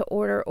times to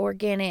order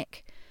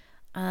organic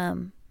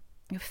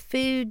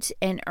foods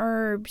and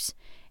herbs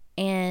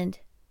and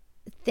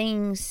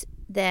things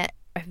that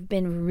have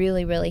been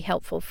really, really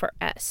helpful for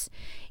us.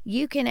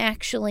 You can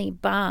actually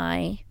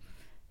buy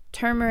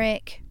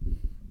turmeric,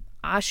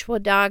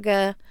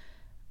 ashwagandha,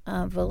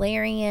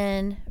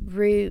 valerian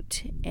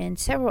root, and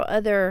several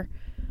other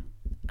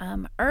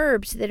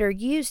herbs that are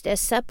used as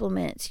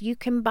supplements. You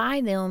can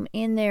buy them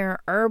in their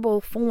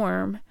herbal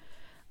form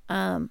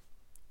and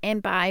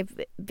buy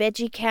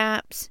veggie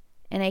caps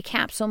and a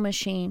capsule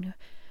machine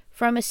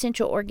from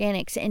Essential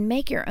Organics and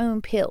make your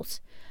own pills.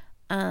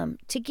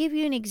 To give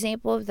you an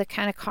example of the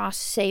kind of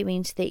cost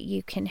savings that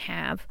you can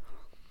have,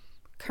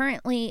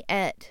 currently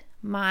at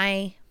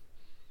my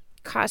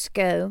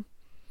Costco,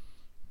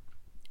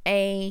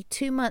 a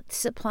 2-month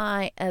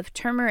supply of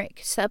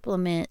turmeric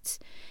supplements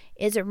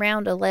is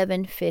around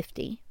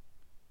 $11.50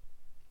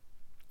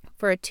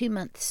 for a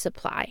 2-month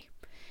supply.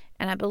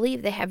 And I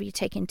believe they have you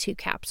taking 2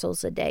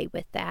 capsules a day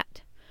with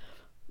that.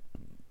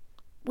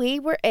 We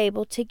were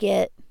able to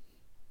get,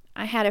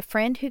 I had a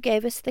friend who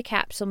gave us the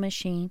capsule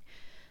machine.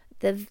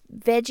 The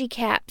veggie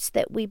caps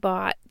that we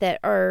bought that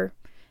are,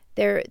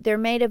 they're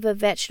made of a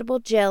vegetable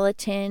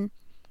gelatin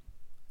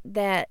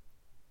that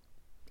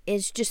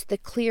is just the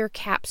clear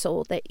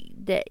capsule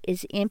that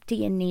is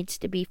empty and needs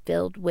to be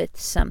filled with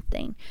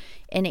something.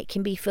 And it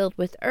can be filled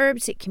with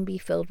herbs, it can be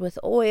filled with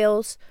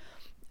oils.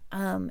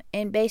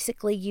 And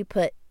basically you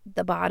put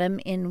the bottom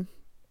in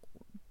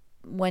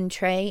one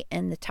tray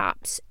and the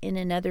tops in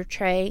another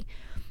tray.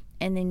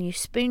 And then you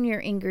spoon your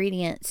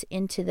ingredients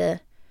into the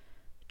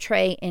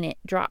tray and it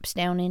drops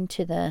down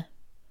into the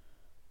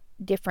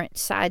different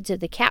sides of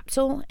the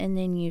capsule, and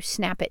then you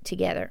snap it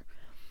together.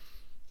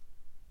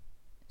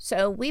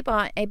 So we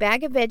bought a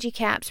bag of veggie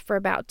caps for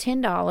about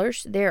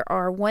 $10. There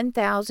are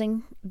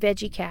 1,000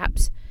 veggie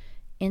caps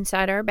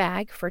inside our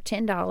bag for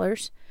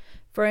 $10.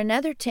 For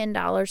another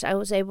 $10, I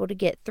was able to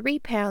get 3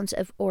 pounds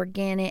of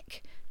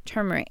organic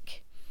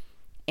turmeric.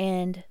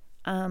 And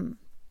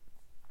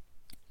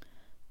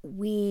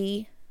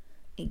we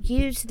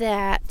use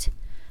that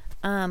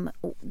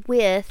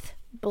with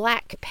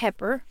black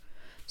pepper.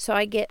 So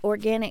I get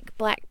organic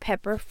black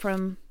pepper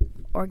from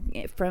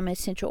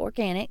Essential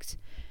Organics,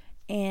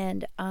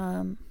 and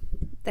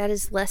that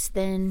is less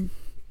than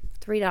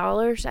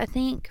 $3, I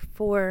think,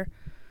 for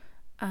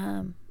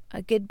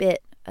a good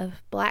bit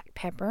of black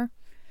pepper.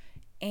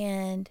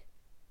 And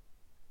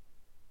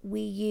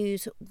we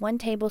use 1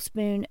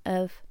 tablespoon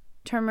of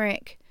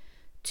turmeric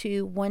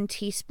to 1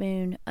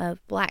 teaspoon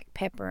of black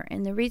pepper.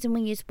 And the reason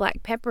we use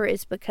black pepper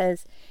is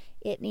because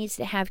it needs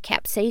to have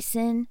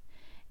capsaicin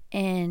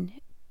and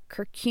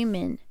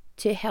curcumin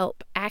to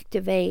help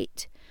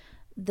activate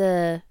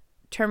the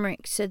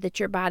turmeric so that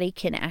your body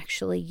can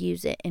actually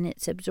use it and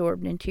it's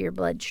absorbed into your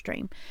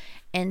bloodstream.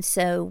 And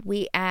so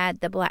we add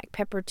the black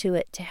pepper to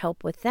it to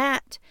help with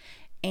that.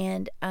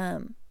 And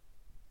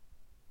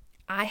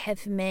I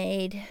have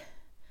made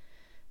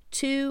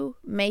 2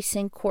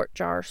 mason quart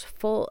jars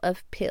full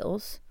of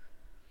pills,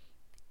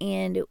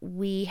 and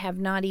we have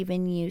not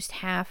even used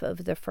half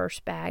of the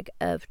first bag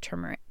of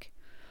turmeric.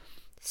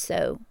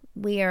 So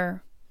we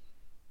are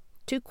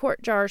 2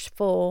 quart jars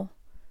full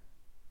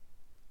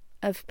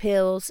of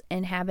pills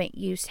and haven't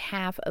used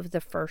half of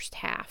the first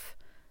half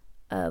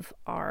of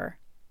our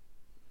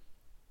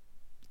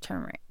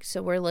turmeric.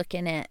 So we're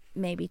looking at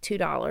maybe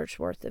 $2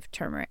 worth of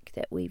turmeric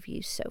that we've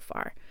used so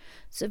far.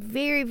 So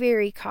very,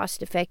 very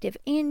cost effective,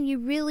 and you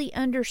really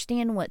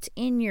understand what's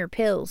in your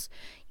pills.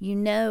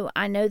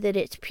 I know that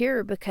it's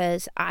pure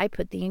because I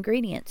put the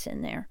ingredients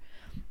in there.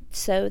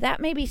 So that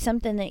may be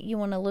something that you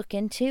want to look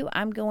into.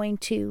 I'm going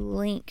to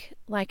link,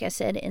 like I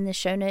said, in the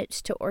show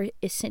notes to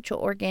Essential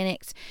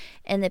Organics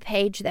and the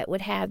page that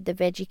would have the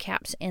veggie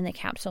caps and the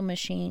capsule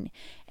machine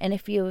and a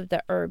few of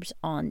the herbs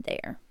on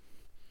there.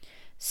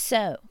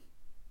 So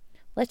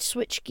let's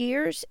switch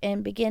gears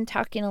and begin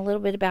talking a little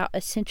bit about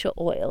essential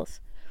oils.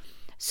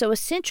 So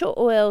essential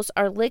oils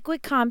are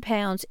liquid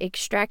compounds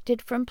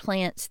extracted from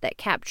plants that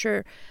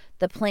capture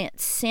the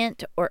plant's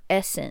scent or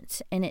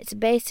essence, and it's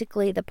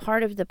basically the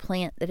part of the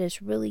plant that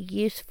is really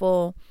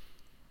useful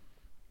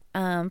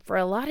for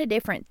a lot of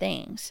different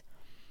things.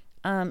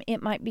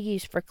 It might be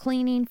used for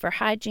cleaning, for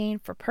hygiene,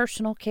 for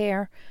personal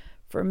care,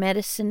 for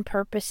medicine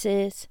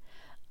purposes.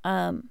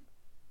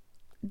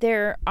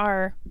 There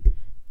are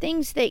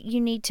things that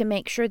you need to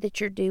make sure that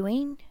you're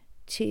doing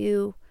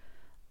to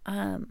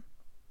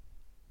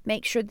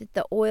make sure that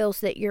the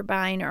oils that you're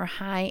buying are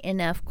high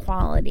enough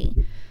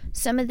quality.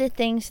 Some of the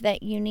things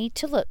that you need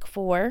to look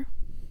for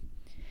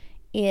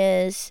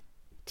is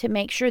to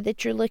make sure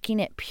that you're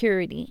looking at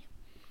purity.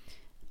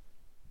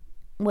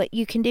 What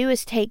you can do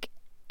is take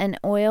an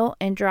oil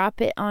and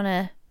drop it on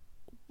a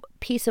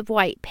piece of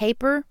white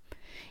paper.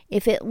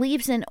 If it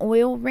leaves an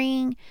oil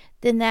ring,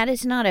 then that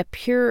is not a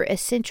pure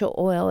essential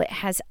oil. It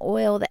has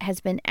oil that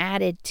has been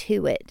added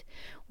to it,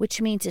 which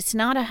means it's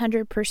not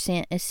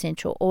 100%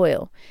 essential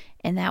oil,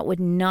 and that would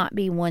not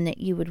be one that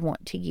you would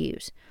want to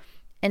use.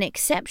 An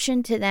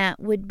exception to that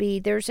would be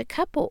there's a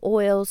couple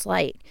oils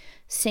like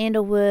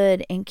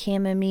sandalwood and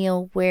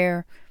chamomile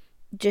where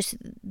just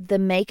the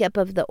makeup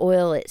of the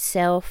oil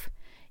itself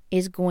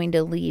is going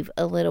to leave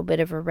a little bit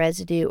of a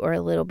residue or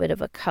a little bit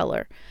of a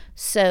color.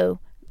 So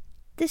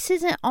this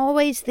isn't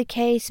always the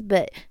case,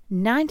 but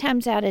 9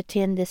 times out of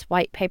 10, this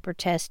white paper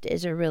test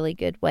is a really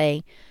good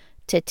way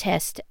to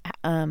test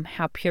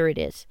how pure it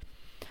is.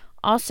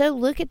 Also,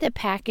 look at the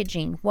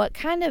packaging. What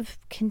kind of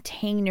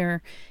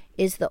container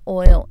is the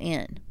oil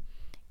in?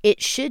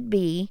 It should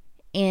be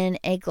in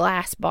a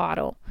glass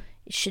bottle.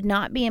 It should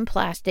not be in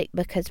plastic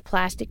because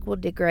plastic will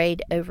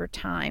degrade over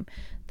time.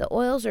 The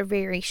oils are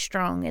very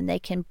strong and they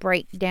can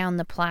break down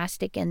the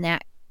plastic, and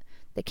that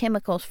the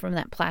chemicals from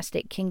that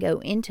plastic can go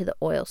into the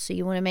oil. So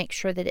you want to make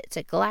sure that it's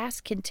a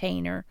glass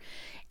container,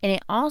 and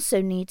it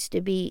also needs to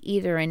be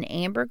either an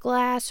amber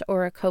glass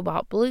or a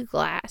cobalt blue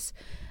glass,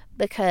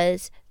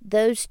 because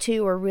those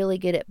two are really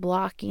good at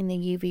blocking the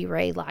UV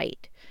ray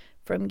light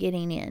from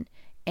getting in.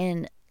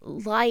 And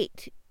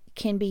light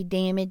can be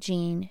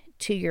damaging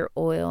to your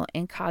oil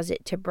and cause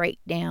it to break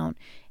down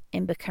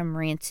and become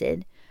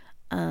rancid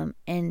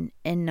and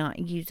not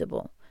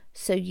usable.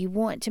 So you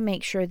want to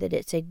make sure that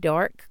it's a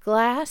dark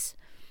glass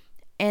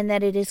and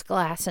that it is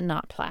glass and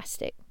not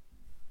plastic.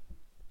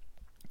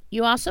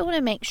 You also want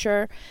to make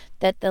sure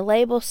that the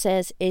label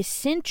says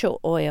essential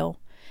oil.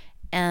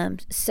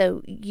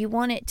 So you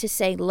want it to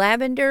say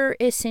lavender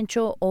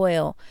essential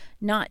oil,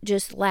 not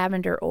just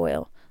lavender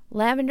oil.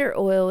 Lavender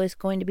oil is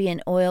going to be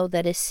an oil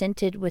that is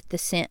scented with the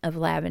scent of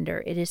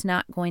lavender. It is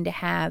not going to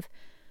have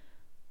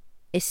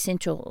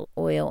essential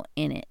oil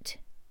in it.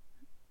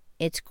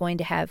 It's going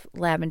to have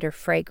lavender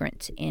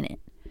fragrance in it.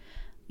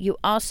 You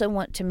also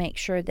want to make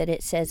sure that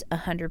it says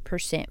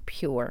 100%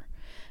 pure,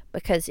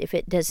 because if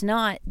it does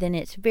not, then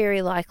it's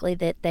very likely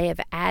that they have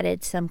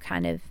added some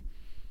kind of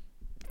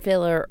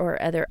filler or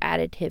other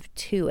additive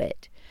to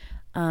it.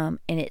 And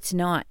it's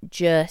not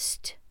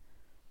just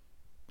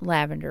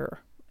lavender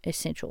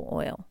essential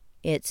oil.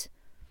 It's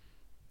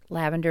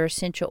lavender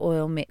essential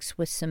oil mixed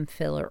with some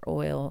filler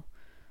oil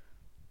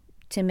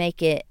to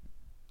make it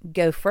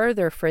go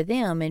further for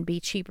them and be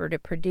cheaper to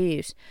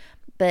produce,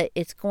 but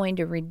it's going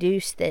to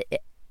reduce the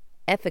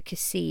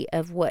efficacy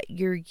of what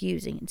you're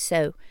using.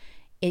 So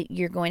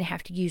you're going to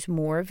have to use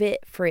more of it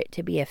for it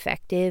to be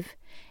effective,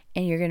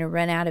 and you're going to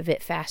run out of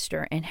it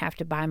faster and have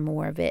to buy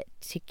more of it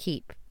to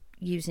keep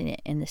using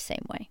it in the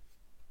same way.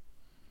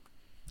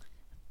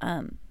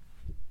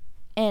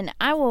 And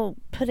I will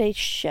put a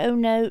show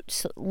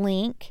notes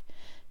link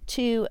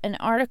to an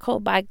article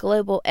by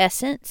Global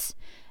Essence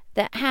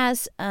that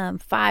has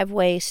 5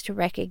 ways to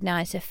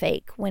recognize a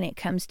fake when it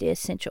comes to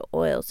essential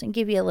oils, and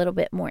give you a little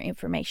bit more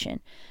information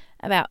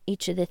about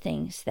each of the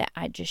things that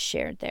I just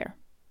shared there.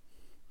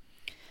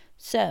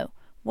 So,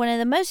 one of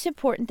the most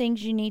important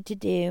things you need to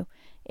do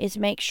is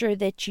make sure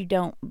that you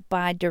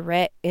buy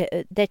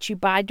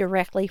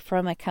directly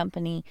from a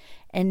company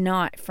and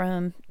not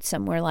from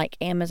somewhere like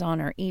Amazon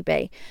or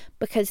eBay,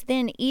 because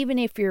then even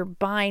if you're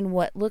buying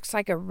what looks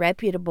like a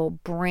reputable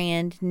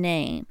brand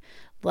name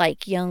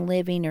like Young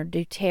Living or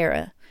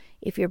doTERRA,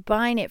 if you're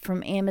buying it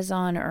from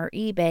Amazon or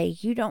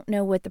eBay, you don't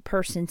know what the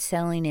person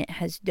selling it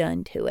has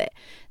done to it.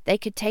 They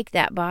could take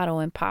that bottle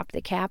and pop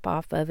the cap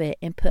off of it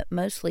and put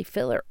mostly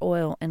filler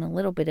oil and a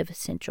little bit of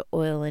essential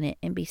oil in it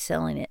and be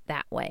selling it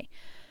that way.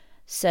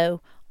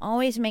 So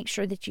always make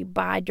sure that you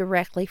buy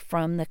directly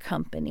from the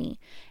company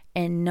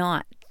and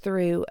not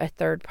through a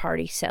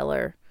third-party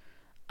seller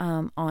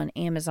on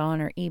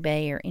Amazon or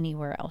eBay or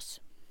anywhere else.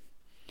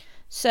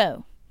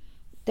 So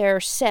there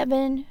are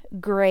 7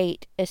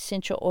 great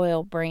essential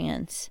oil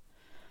brands.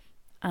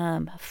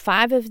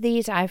 5 of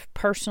these I've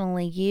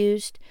personally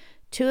used.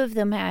 2 of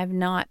them I have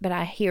not, but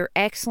I hear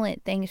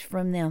excellent things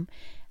from them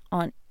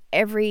on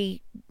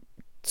every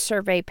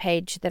survey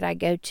page that I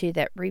go to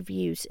that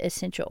reviews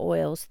essential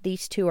oils.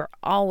 These 2 are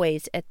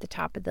always at the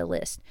top of the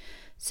list.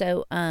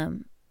 So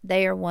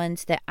they are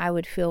ones that I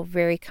would feel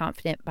very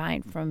confident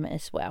buying from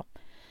as well.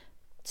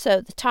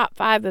 So the top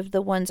 5 of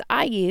the ones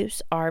I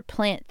use are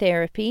Plant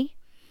Therapy,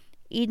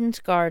 Eden's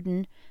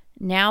Garden,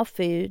 Now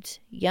Foods,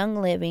 Young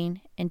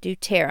Living, and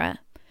doTERRA.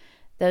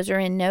 Those are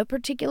in no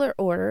particular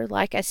order.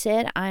 Like I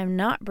said, I am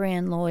not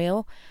brand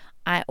loyal.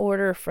 I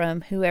order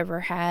from whoever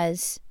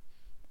has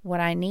what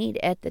I need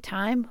at the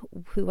time,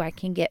 who I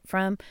can get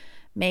from.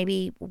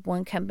 Maybe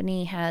one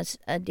company has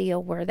a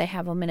deal where they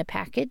have them in a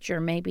package, or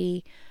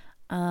maybe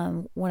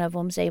one of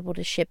them's able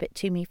to ship it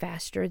to me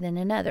faster than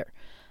another.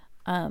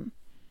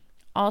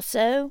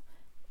 Also,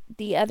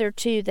 the other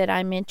 2 that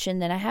I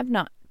mentioned that I have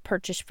not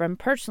purchased from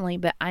personally,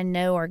 but I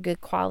know are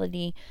good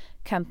quality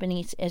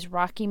companies, is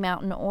Rocky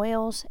Mountain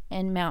Oils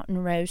and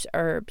Mountain Rose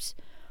Herbs.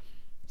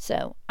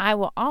 So I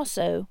will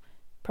also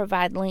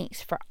provide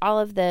links for all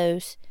of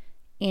those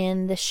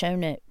in the show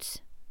notes.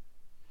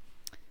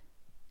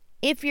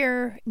 If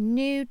you're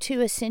new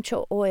to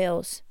essential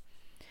oils,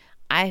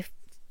 I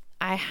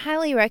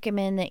highly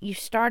recommend that you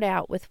start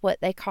out with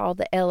what they call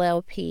the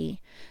LLP,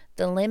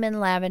 the lemon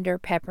lavender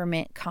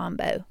peppermint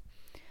combo.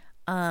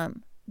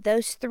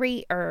 Those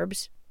 3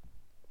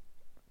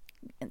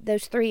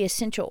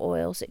 essential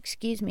oils,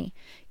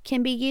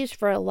 can be used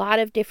for a lot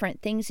of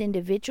different things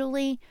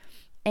individually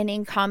and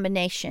in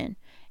combination.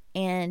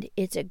 And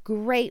it's a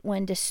great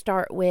one to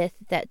start with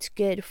that's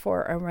good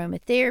for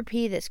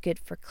aromatherapy, that's good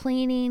for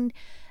cleaning,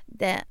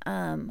 that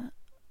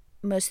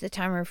most of the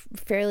time are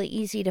fairly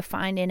easy to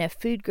find in a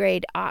food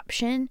grade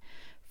option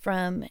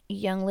from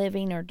Young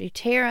Living or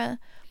doTERRA.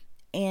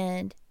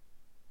 And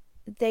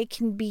they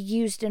can be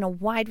used in a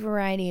wide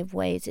variety of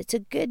ways. It's a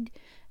good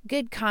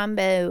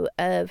combo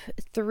of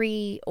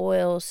 3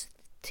 oils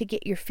to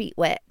get your feet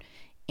wet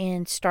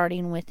in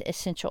starting with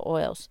essential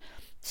oils.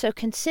 So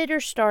consider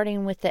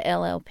starting with the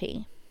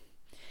LLP.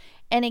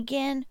 And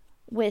again,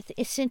 with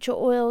essential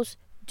oils,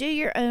 do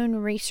your own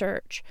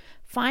research.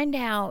 Find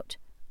out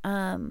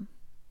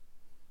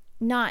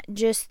not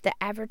just the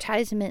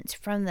advertisements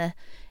from the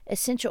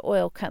essential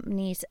oil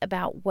companies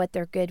about what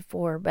they're good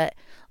for, but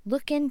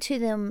look into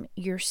them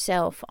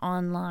yourself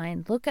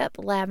online. Look up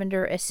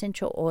lavender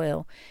essential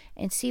oil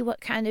and see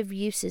what kind of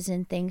uses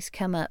and things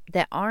come up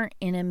that aren't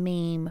in a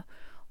meme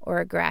or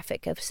a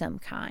graphic of some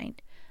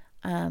kind.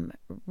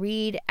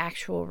 Read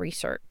actual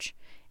research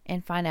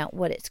and find out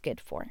what it's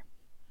good for.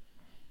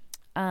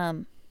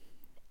 And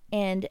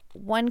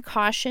one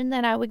caution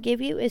that I would give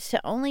you is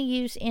to only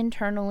use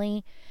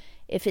internally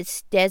if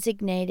it's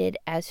designated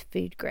as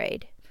food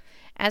grade.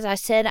 As I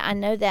said, I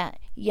know that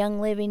Young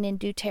Living and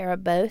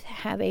doTERRA both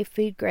have a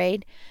food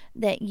grade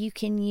that you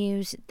can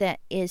use that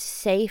is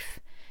safe,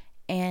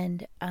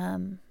 and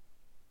I'm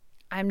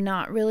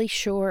not really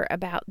sure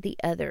about the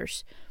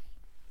others.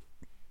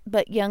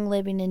 But Young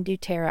Living and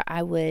doTERRA,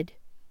 I would,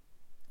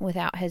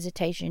 without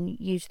hesitation,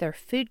 use their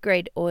food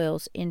grade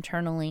oils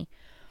internally.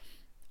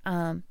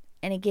 And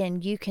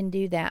again, you can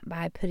do that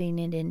by putting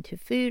it into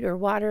food or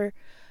water.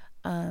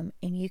 And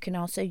you can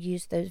also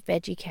use those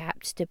veggie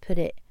caps to put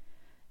it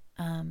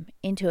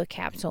into a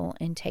capsule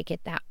and take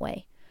it that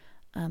way.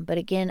 But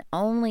again,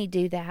 only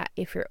do that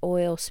if your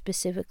oil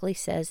specifically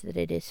says that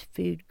it is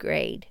food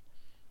grade.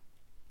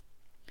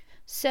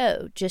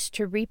 So, just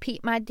to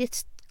repeat my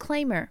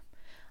disclaimer,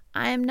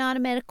 I am not a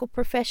medical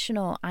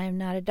professional. I am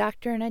not a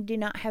doctor, and I do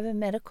not have a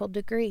medical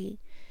degree.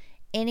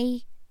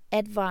 Any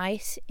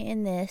advice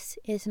in this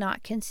is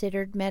not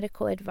considered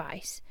medical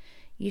advice.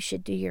 You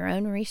should do your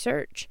own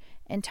research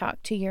and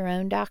talk to your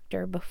own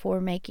doctor before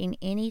making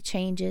any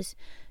changes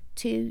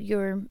to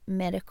your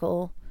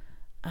medical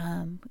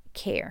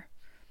care.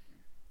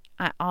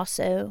 I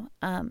also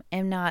am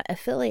not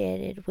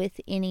affiliated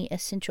with any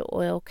essential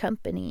oil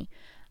company.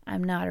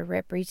 I'm not a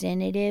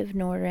representative,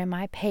 nor am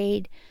I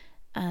paid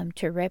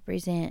to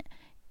represent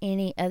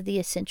any of the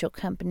essential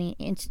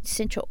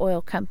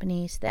oil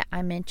companies that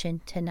I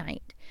mentioned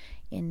tonight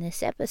in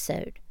this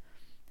episode.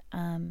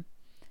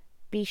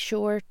 Be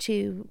sure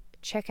to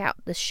check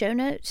out the show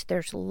notes.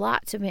 There's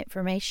lots of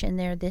information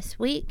there this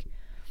week.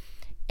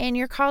 And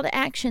your call to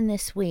action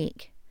this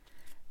week.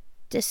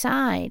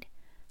 Decide,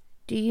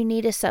 do you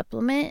need a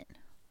supplement?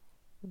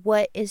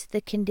 What is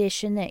the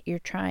condition that you're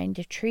trying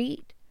to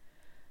treat?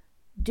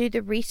 Do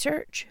the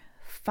research.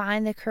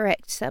 Find the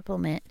correct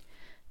supplement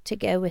to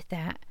go with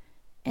that.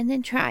 And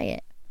then try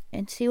it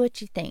and see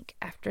what you think.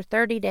 After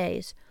 30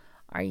 days,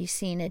 are you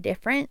seeing a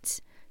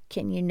difference?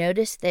 Can you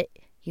notice that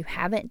you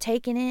haven't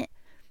taken it?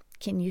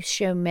 Can you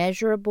show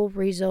measurable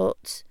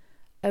results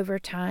over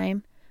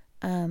time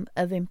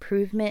of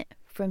improvement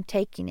from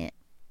taking it?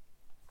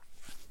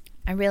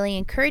 I really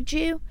encourage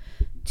you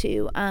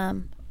to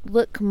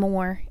look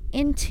more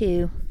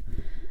into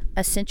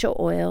essential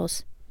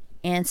oils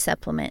and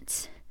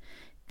supplements.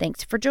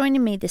 Thanks for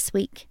joining me this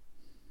week.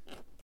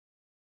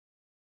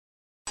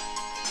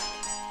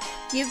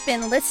 You've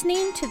been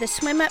listening to the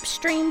Swim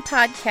Upstream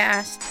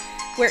podcast,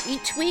 where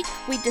each week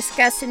we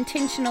discuss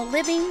intentional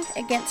living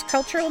against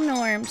cultural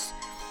norms.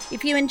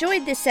 If you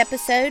enjoyed this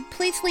episode,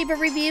 please leave a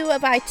review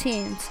of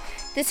iTunes.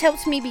 This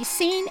helps me be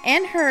seen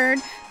and heard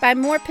by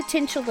more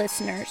potential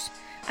listeners.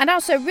 I'd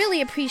also really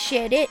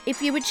appreciate it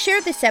if you would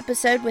share this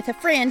episode with a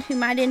friend who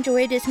might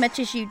enjoy it as much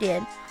as you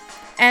did.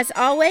 As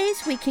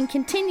always, we can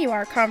continue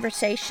our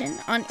conversation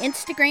on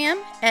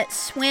Instagram at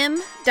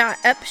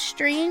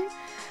swim.upstream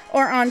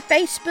or on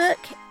Facebook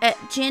at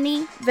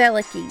Jenny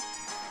Velicky.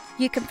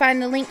 You can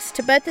find the links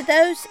to both of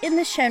those in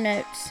the show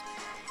notes.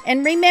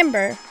 And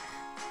remember,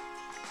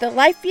 the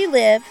life you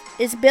live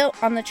is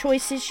built on the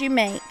choices you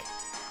make.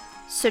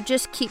 So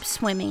just keep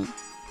swimming.